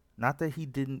 Not that he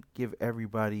didn't give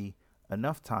everybody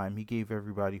enough time, he gave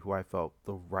everybody who I felt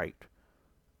the right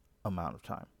amount of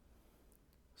time.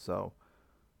 So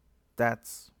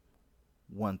that's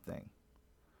one thing.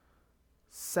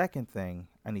 Second thing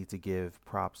I need to give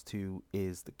props to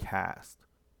is the cast.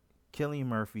 Cillian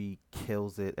Murphy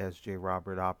kills it as J.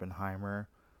 Robert Oppenheimer.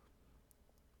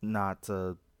 Not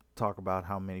to talk about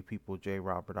how many people J.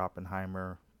 Robert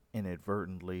Oppenheimer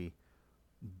inadvertently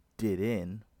did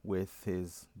in with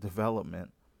his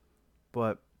development,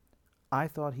 but I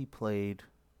thought he played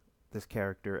this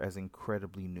character as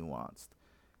incredibly nuanced.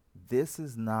 This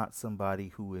is not somebody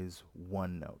who is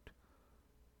one note.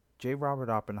 J. Robert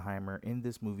Oppenheimer in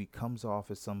this movie comes off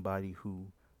as somebody who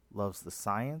loves the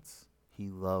science, he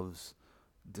loves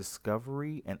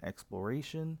discovery and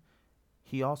exploration.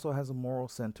 He also has a moral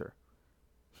center.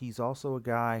 He's also a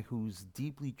guy who's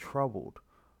deeply troubled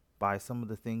by some of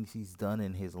the things he's done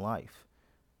in his life.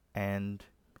 And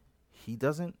he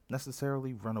doesn't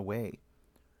necessarily run away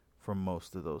from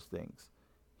most of those things.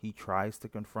 He tries to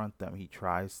confront them. He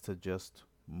tries to just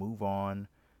move on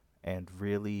and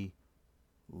really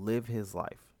live his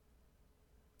life.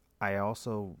 I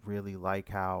also really like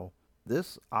how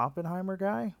this Oppenheimer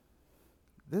guy,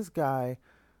 this guy,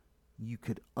 you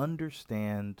could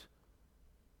understand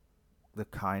the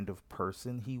kind of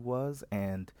person he was.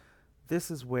 And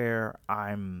this is where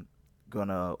I'm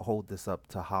gonna hold this up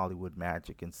to Hollywood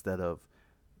magic instead of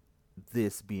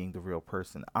this being the real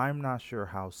person. I'm not sure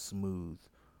how smooth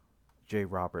J.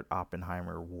 Robert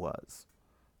Oppenheimer was.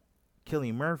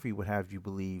 Cillian Murphy would have you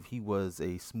believe he was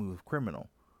a smooth criminal,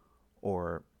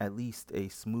 or at least a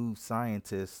smooth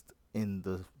scientist in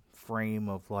the frame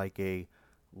of like a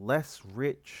less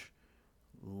rich,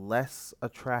 less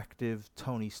attractive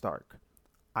Tony Stark.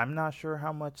 I'm not sure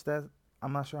how much that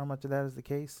I'm not sure how much of that is the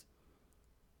case.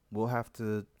 We'll have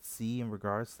to see in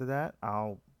regards to that.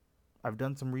 I've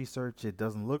done some research. It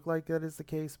doesn't look like that is the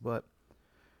case, but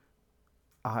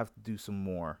I'll have to do some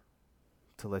more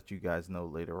to let you guys know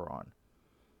later on.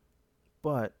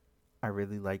 But I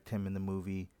really liked him in the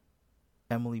movie.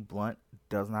 Emily Blunt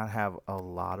does not have a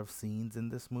lot of scenes in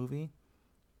this movie.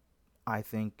 I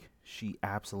think she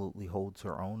absolutely holds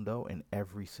her own, though, in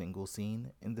every single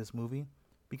scene in this movie,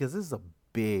 because this is a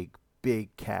big,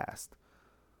 big cast.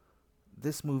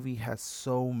 This movie has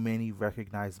so many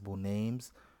recognizable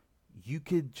names. You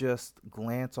could just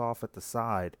glance off at the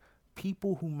side.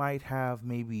 People who might have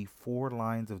maybe 4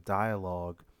 lines of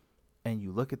dialogue, and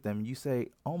you look at them and you say,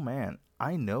 oh man,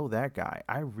 I know that guy.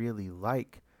 I really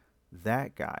like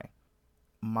that guy.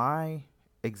 My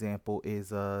example is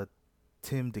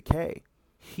Tim DeKay.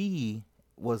 He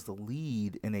was the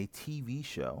lead in a TV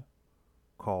show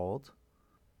called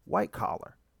White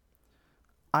Collar.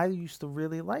 I used to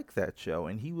really like that show,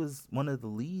 and he was one of the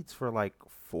leads for like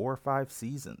 4 or 5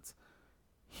 seasons.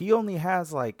 He only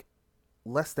has like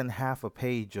less than half a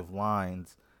page of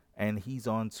lines, and he's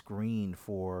on screen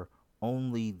for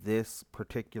only this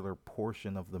particular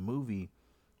portion of the movie.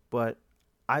 But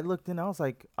I looked in, I was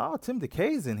like, oh, Tim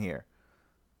DeKay's in here.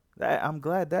 I'm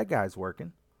glad that guy's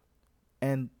working.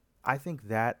 And I think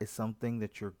that is something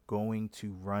that you're going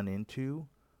to run into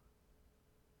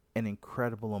an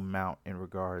incredible amount in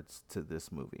regards to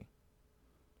this movie.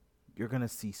 You're going to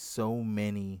see so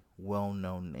many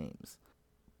well-known names.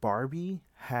 Barbie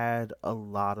had a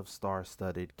lot of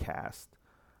star-studded cast.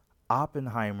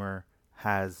 Oppenheimer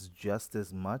has just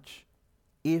as much,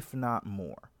 if not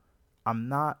more. I'm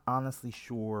not honestly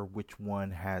sure which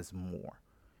one has more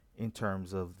in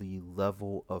terms of the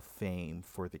level of fame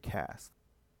for the cast.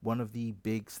 One of the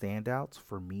big standouts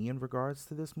for me in regards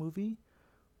to this movie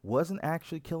wasn't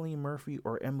actually Cillian Murphy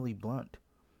or Emily Blunt.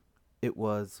 It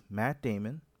was Matt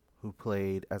Damon, who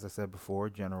played, as I said before,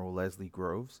 General Leslie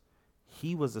Groves.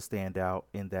 He was a standout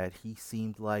in that he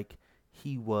seemed like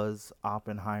he was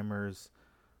Oppenheimer's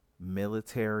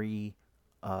military,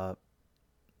 not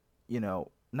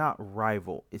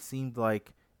rival. It seemed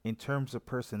like in terms of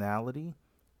personality,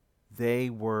 they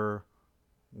were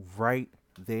right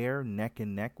there, neck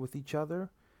and neck with each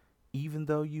other, even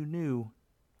though you knew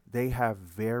they have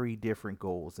very different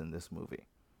goals in this movie.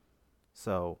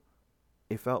 So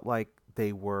it felt like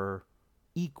they were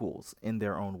equals in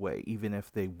their own way, even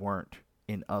if they weren't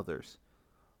in others.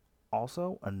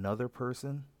 Also, another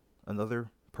person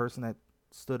that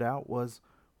stood out was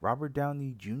Robert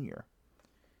Downey Jr.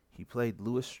 He played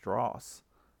Louis Strauss.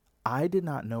 I did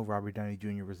not know Robert Downey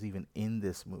Jr. was even in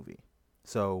this movie.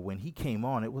 So when he came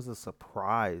on, it was a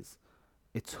surprise.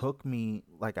 It took me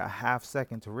like a half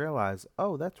second to realize,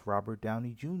 oh, that's Robert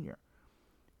Downey Jr.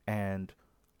 And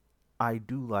I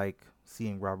do like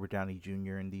seeing Robert Downey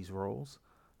Jr. in these roles.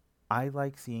 I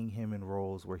like seeing him in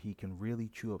roles where he can really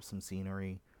chew up some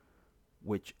scenery,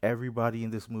 which everybody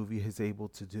in this movie is able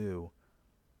to do,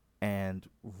 and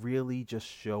really just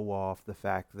show off the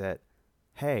fact that,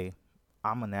 hey,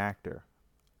 I'm an actor.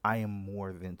 I am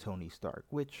more than Tony Stark,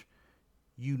 which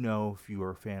you know if you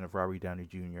are a fan of Robert Downey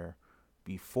Jr.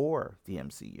 before the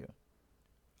MCU.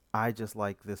 I just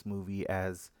like this movie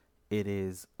as it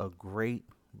is a great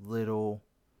little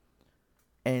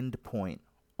end point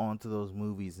onto those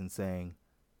movies and saying,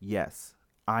 yes,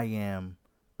 I am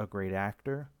a great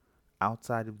actor.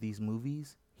 Outside of these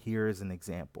movies, here is an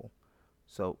example.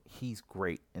 So he's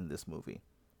great in this movie.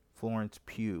 Florence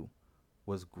Pugh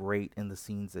was great in the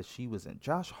scenes that she was in.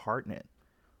 Josh Hartnett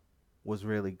was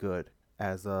really good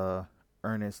as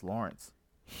Ernest Lawrence.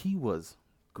 He was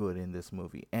good in this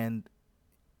movie. And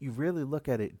you really look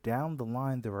at it down the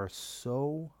line, there are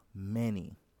so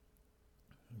many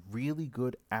really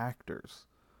good actors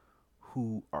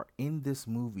who are in this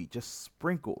movie, just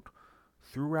sprinkled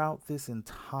throughout this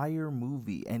entire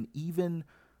movie, and even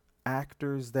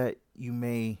actors that you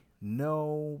may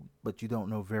know but you don't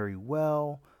know very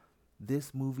well.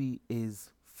 This movie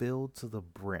is filled to the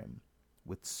brim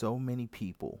with so many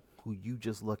people who you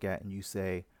just look at and you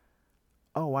say,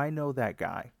 oh, I know that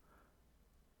guy.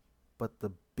 But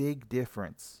the big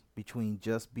difference between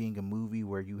just being a movie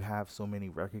where you have so many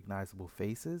recognizable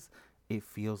faces, it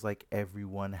feels like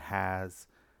everyone has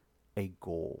a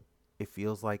goal. It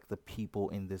feels like the people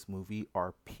in this movie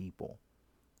are people.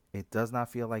 It does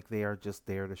not feel like they are just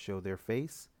there to show their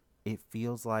face. It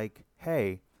feels like,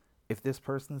 hey, if this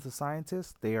person is a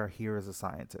scientist, they are here as a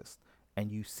scientist.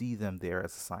 And you see them there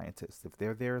as a scientist. If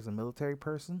they're there as a military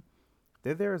person,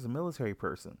 they're there as a military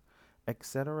person,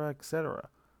 etc., etc.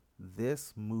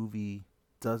 This movie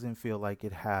doesn't feel like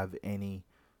it have any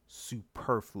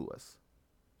superfluous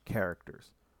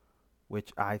characters,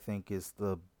 which I think is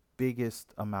the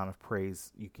biggest amount of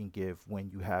praise you can give when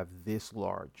you have this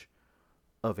large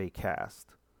of a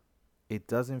cast. It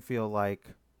doesn't feel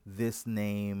like this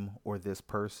name or this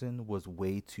person was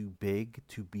way too big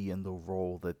to be in the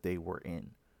role that they were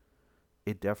in.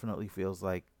 It definitely feels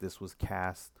like this was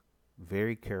cast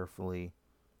very carefully,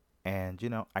 and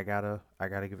I gotta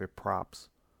give it props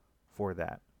for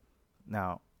that.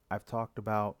 Now, I've talked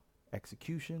about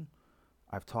execution,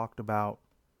 I've talked about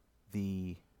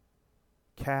the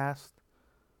cast,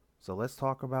 so let's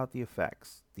talk about the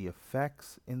effects. The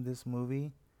effects in this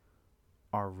movie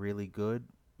are really good,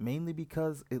 mainly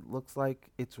because it looks like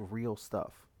it's real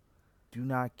stuff. Do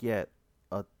not get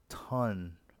a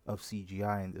ton of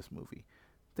CGI in this movie.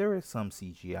 There is some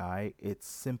CGI, it's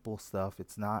simple stuff,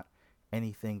 it's not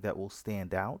anything that will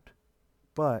stand out,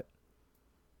 but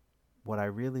what I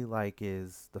really like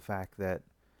is the fact that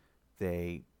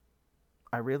they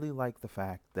I really like the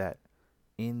fact that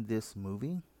in this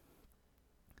movie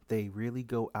they really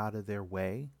go out of their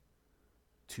way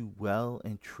to well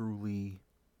and truly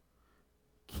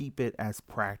keep it as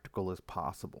practical as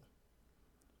possible,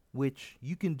 which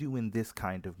you can do in this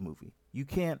kind of movie. You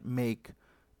can't make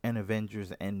an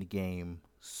Avengers Endgame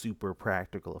super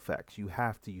practical effects. You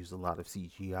have to use a lot of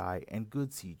CGI and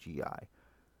good CGI.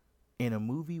 In a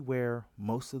movie where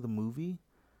most of the movie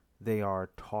they are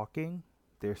talking,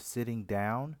 they're sitting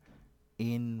down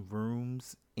in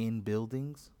rooms, in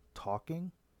buildings,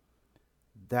 talking,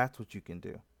 that's what you can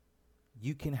do.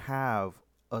 You can have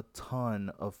a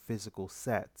ton of physical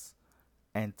sets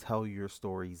and tell your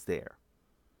stories there.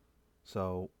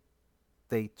 So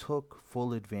they took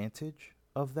full advantage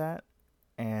of that,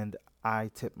 and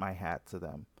I tip my hat to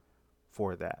them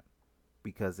for that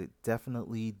because it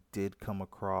definitely did come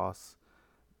across.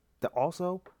 That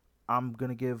also, I'm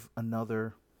gonna give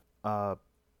another uh,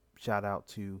 shout out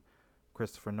to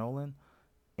Christopher Nolan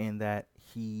in that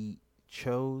he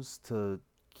chose to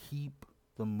keep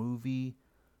the movie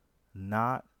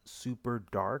not super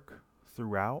dark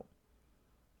throughout.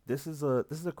 This is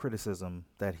a criticism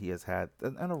that he has had,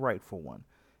 and a rightful one,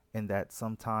 in that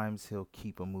sometimes he'll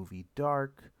keep a movie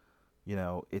dark.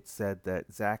 It's said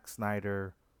that Zack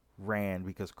Snyder ran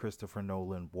because Christopher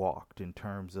Nolan walked in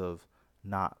terms of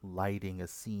not lighting a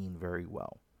scene very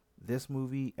well. This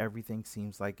movie, everything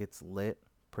seems like it's lit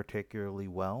particularly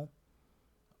well.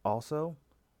 Also,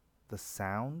 the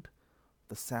sound,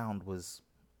 the sound was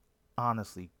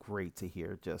honestly great to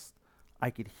hear. Just I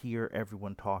could hear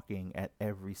everyone talking at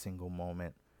every single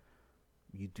moment.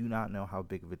 You do not know how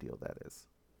big of a deal that is.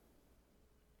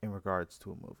 in regards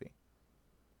to a movie,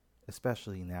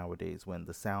 especially nowadays when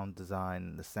the sound design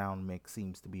and the sound mix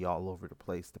seems to be all over the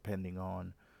place depending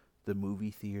on the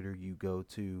movie theater you go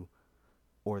to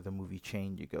or the movie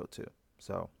chain you go to.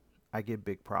 So I give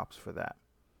big props for that.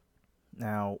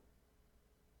 Now,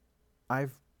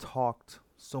 I've talked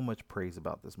so much praise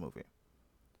about this movie.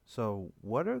 So,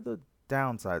 what are the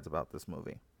downsides about this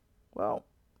movie? Well,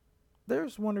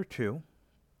 there's one or two.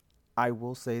 I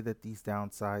will say that these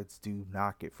downsides do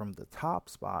knock it from the top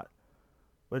spot,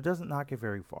 but it doesn't knock it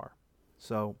very far.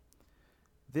 So,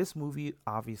 this movie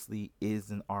obviously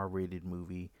is an R rated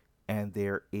movie, and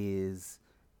there is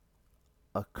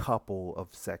a couple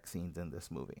of sex scenes in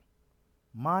this movie.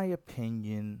 My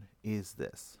opinion is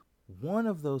this: one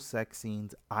of those sex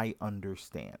scenes I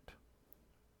understand.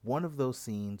 One of those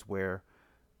scenes where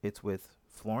it's with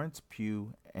Florence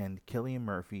Pugh and Cillian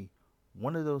Murphy,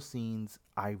 one of those scenes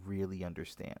I really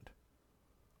understand.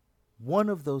 One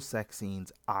of those sex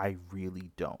scenes I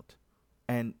really don't.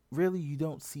 And really, you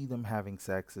don't see them having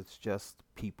sex, it's just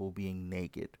people being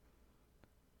naked.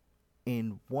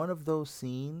 In one of those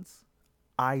scenes,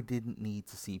 I didn't need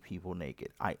to see people naked.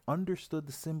 I understood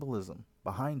the symbolism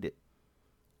behind it.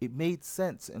 It made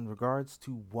sense in regards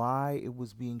to why it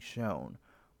was being shown,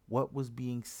 what was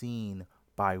being seen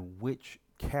by which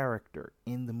character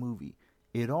in the movie.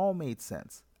 It all made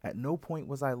sense. At no point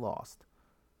was I lost.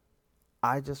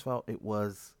 I just felt it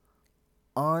was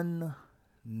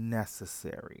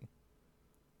unnecessary.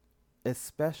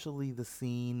 Especially the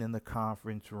scene in the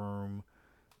conference room.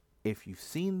 If you've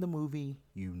seen the movie,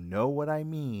 you know what I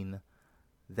mean.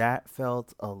 That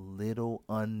felt a little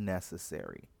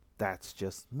unnecessary. That's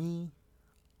just me.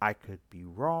 I could be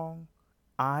wrong.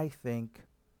 I think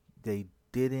they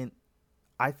didn't.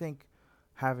 I think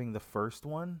having the first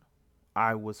one,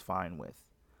 I was fine with.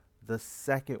 The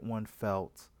second one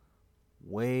felt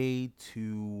way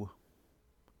too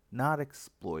not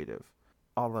exploitive,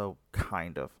 although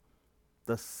kind of.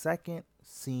 The second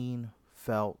scene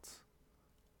felt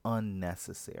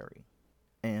unnecessary.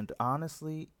 And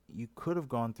honestly, you could have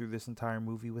gone through this entire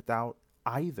movie without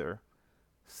either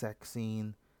sex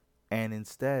scene and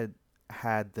instead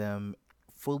had them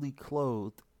fully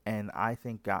clothed, and I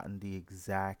think gotten the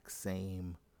exact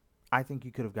same. I think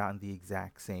you could have gotten the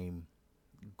exact same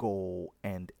goal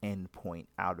and end point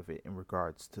out of it in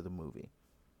regards to the movie.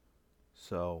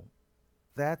 So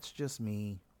that's just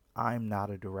me. I'm not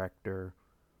a director.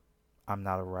 I'm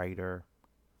not a writer.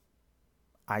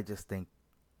 I just think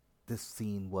this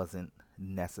scene wasn't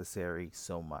necessary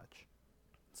so much.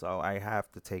 So I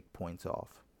have to take points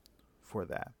off for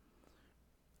that.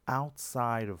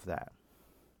 Outside of that,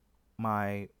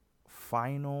 my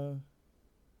final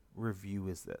review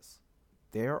is this.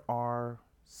 There are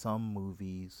some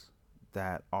movies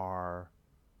that are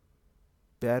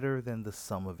better than the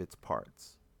sum of its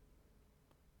parts.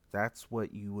 That's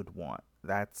what you would want.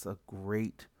 That's a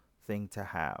great thing to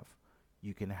have.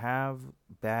 You can have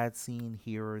bad scene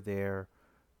here or there,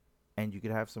 and you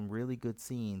could have some really good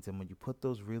scenes, and when you put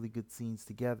those really good scenes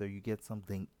together, you get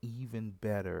something even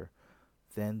better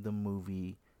than the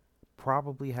movie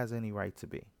probably has any right to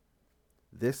be.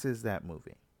 This is that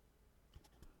movie.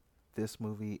 This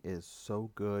movie is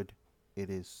so good. It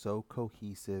is so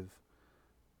cohesive.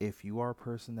 If you are a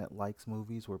person that likes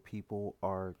movies where people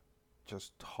are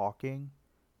just talking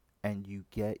and you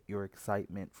get your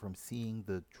excitement from seeing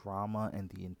the drama and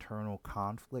the internal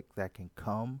conflict that can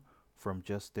come from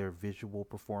just their visual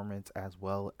performance as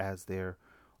well as their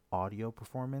audio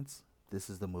performance, this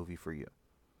is the movie for you.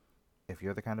 If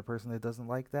you're the kind of person that doesn't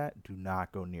like that, do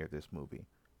not go near this movie.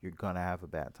 You're going to have a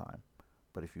bad time.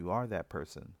 But if you are that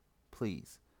person,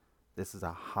 please, this is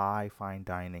a high fine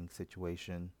dining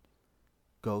situation.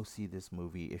 Go see this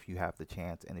movie if you have the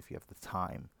chance and if you have the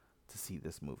time to see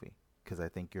this movie, because I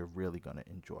think you're really going to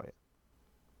enjoy it.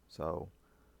 So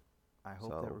I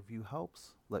hope that review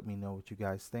helps. Let me know what you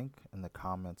guys think in the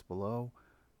comments below.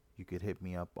 You could hit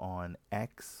me up on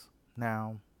X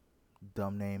now,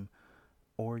 dumb name,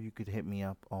 or you could hit me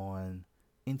up on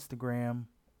Instagram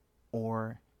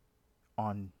or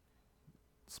on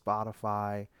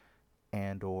Spotify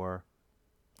and or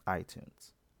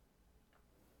iTunes.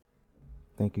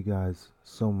 Thank you guys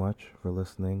so much for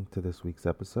listening to this week's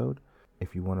episode.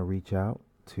 If you want to reach out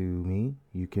to me,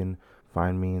 you can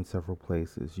find me in several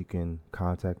places. You can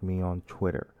contact me on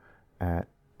Twitter at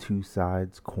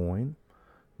TwoSidesCoin.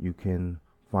 You can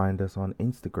find us on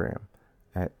Instagram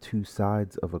at Two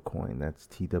Sides of a Coin. That's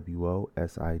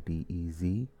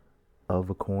TWOSIDEZ of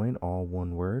a coin, all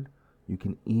one word. You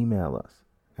can email us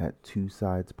at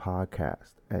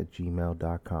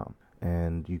twosidespodcast@gmail.com.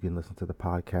 And you can listen to the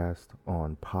podcast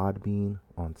on Podbean,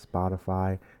 on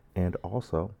Spotify, and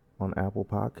also on Apple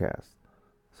Podcasts.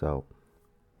 So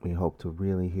we hope to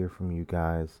really hear from you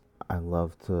guys. I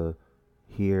love to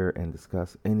hear and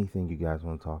discuss anything you guys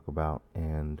want to talk about,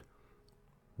 and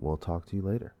we'll talk to you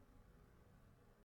later.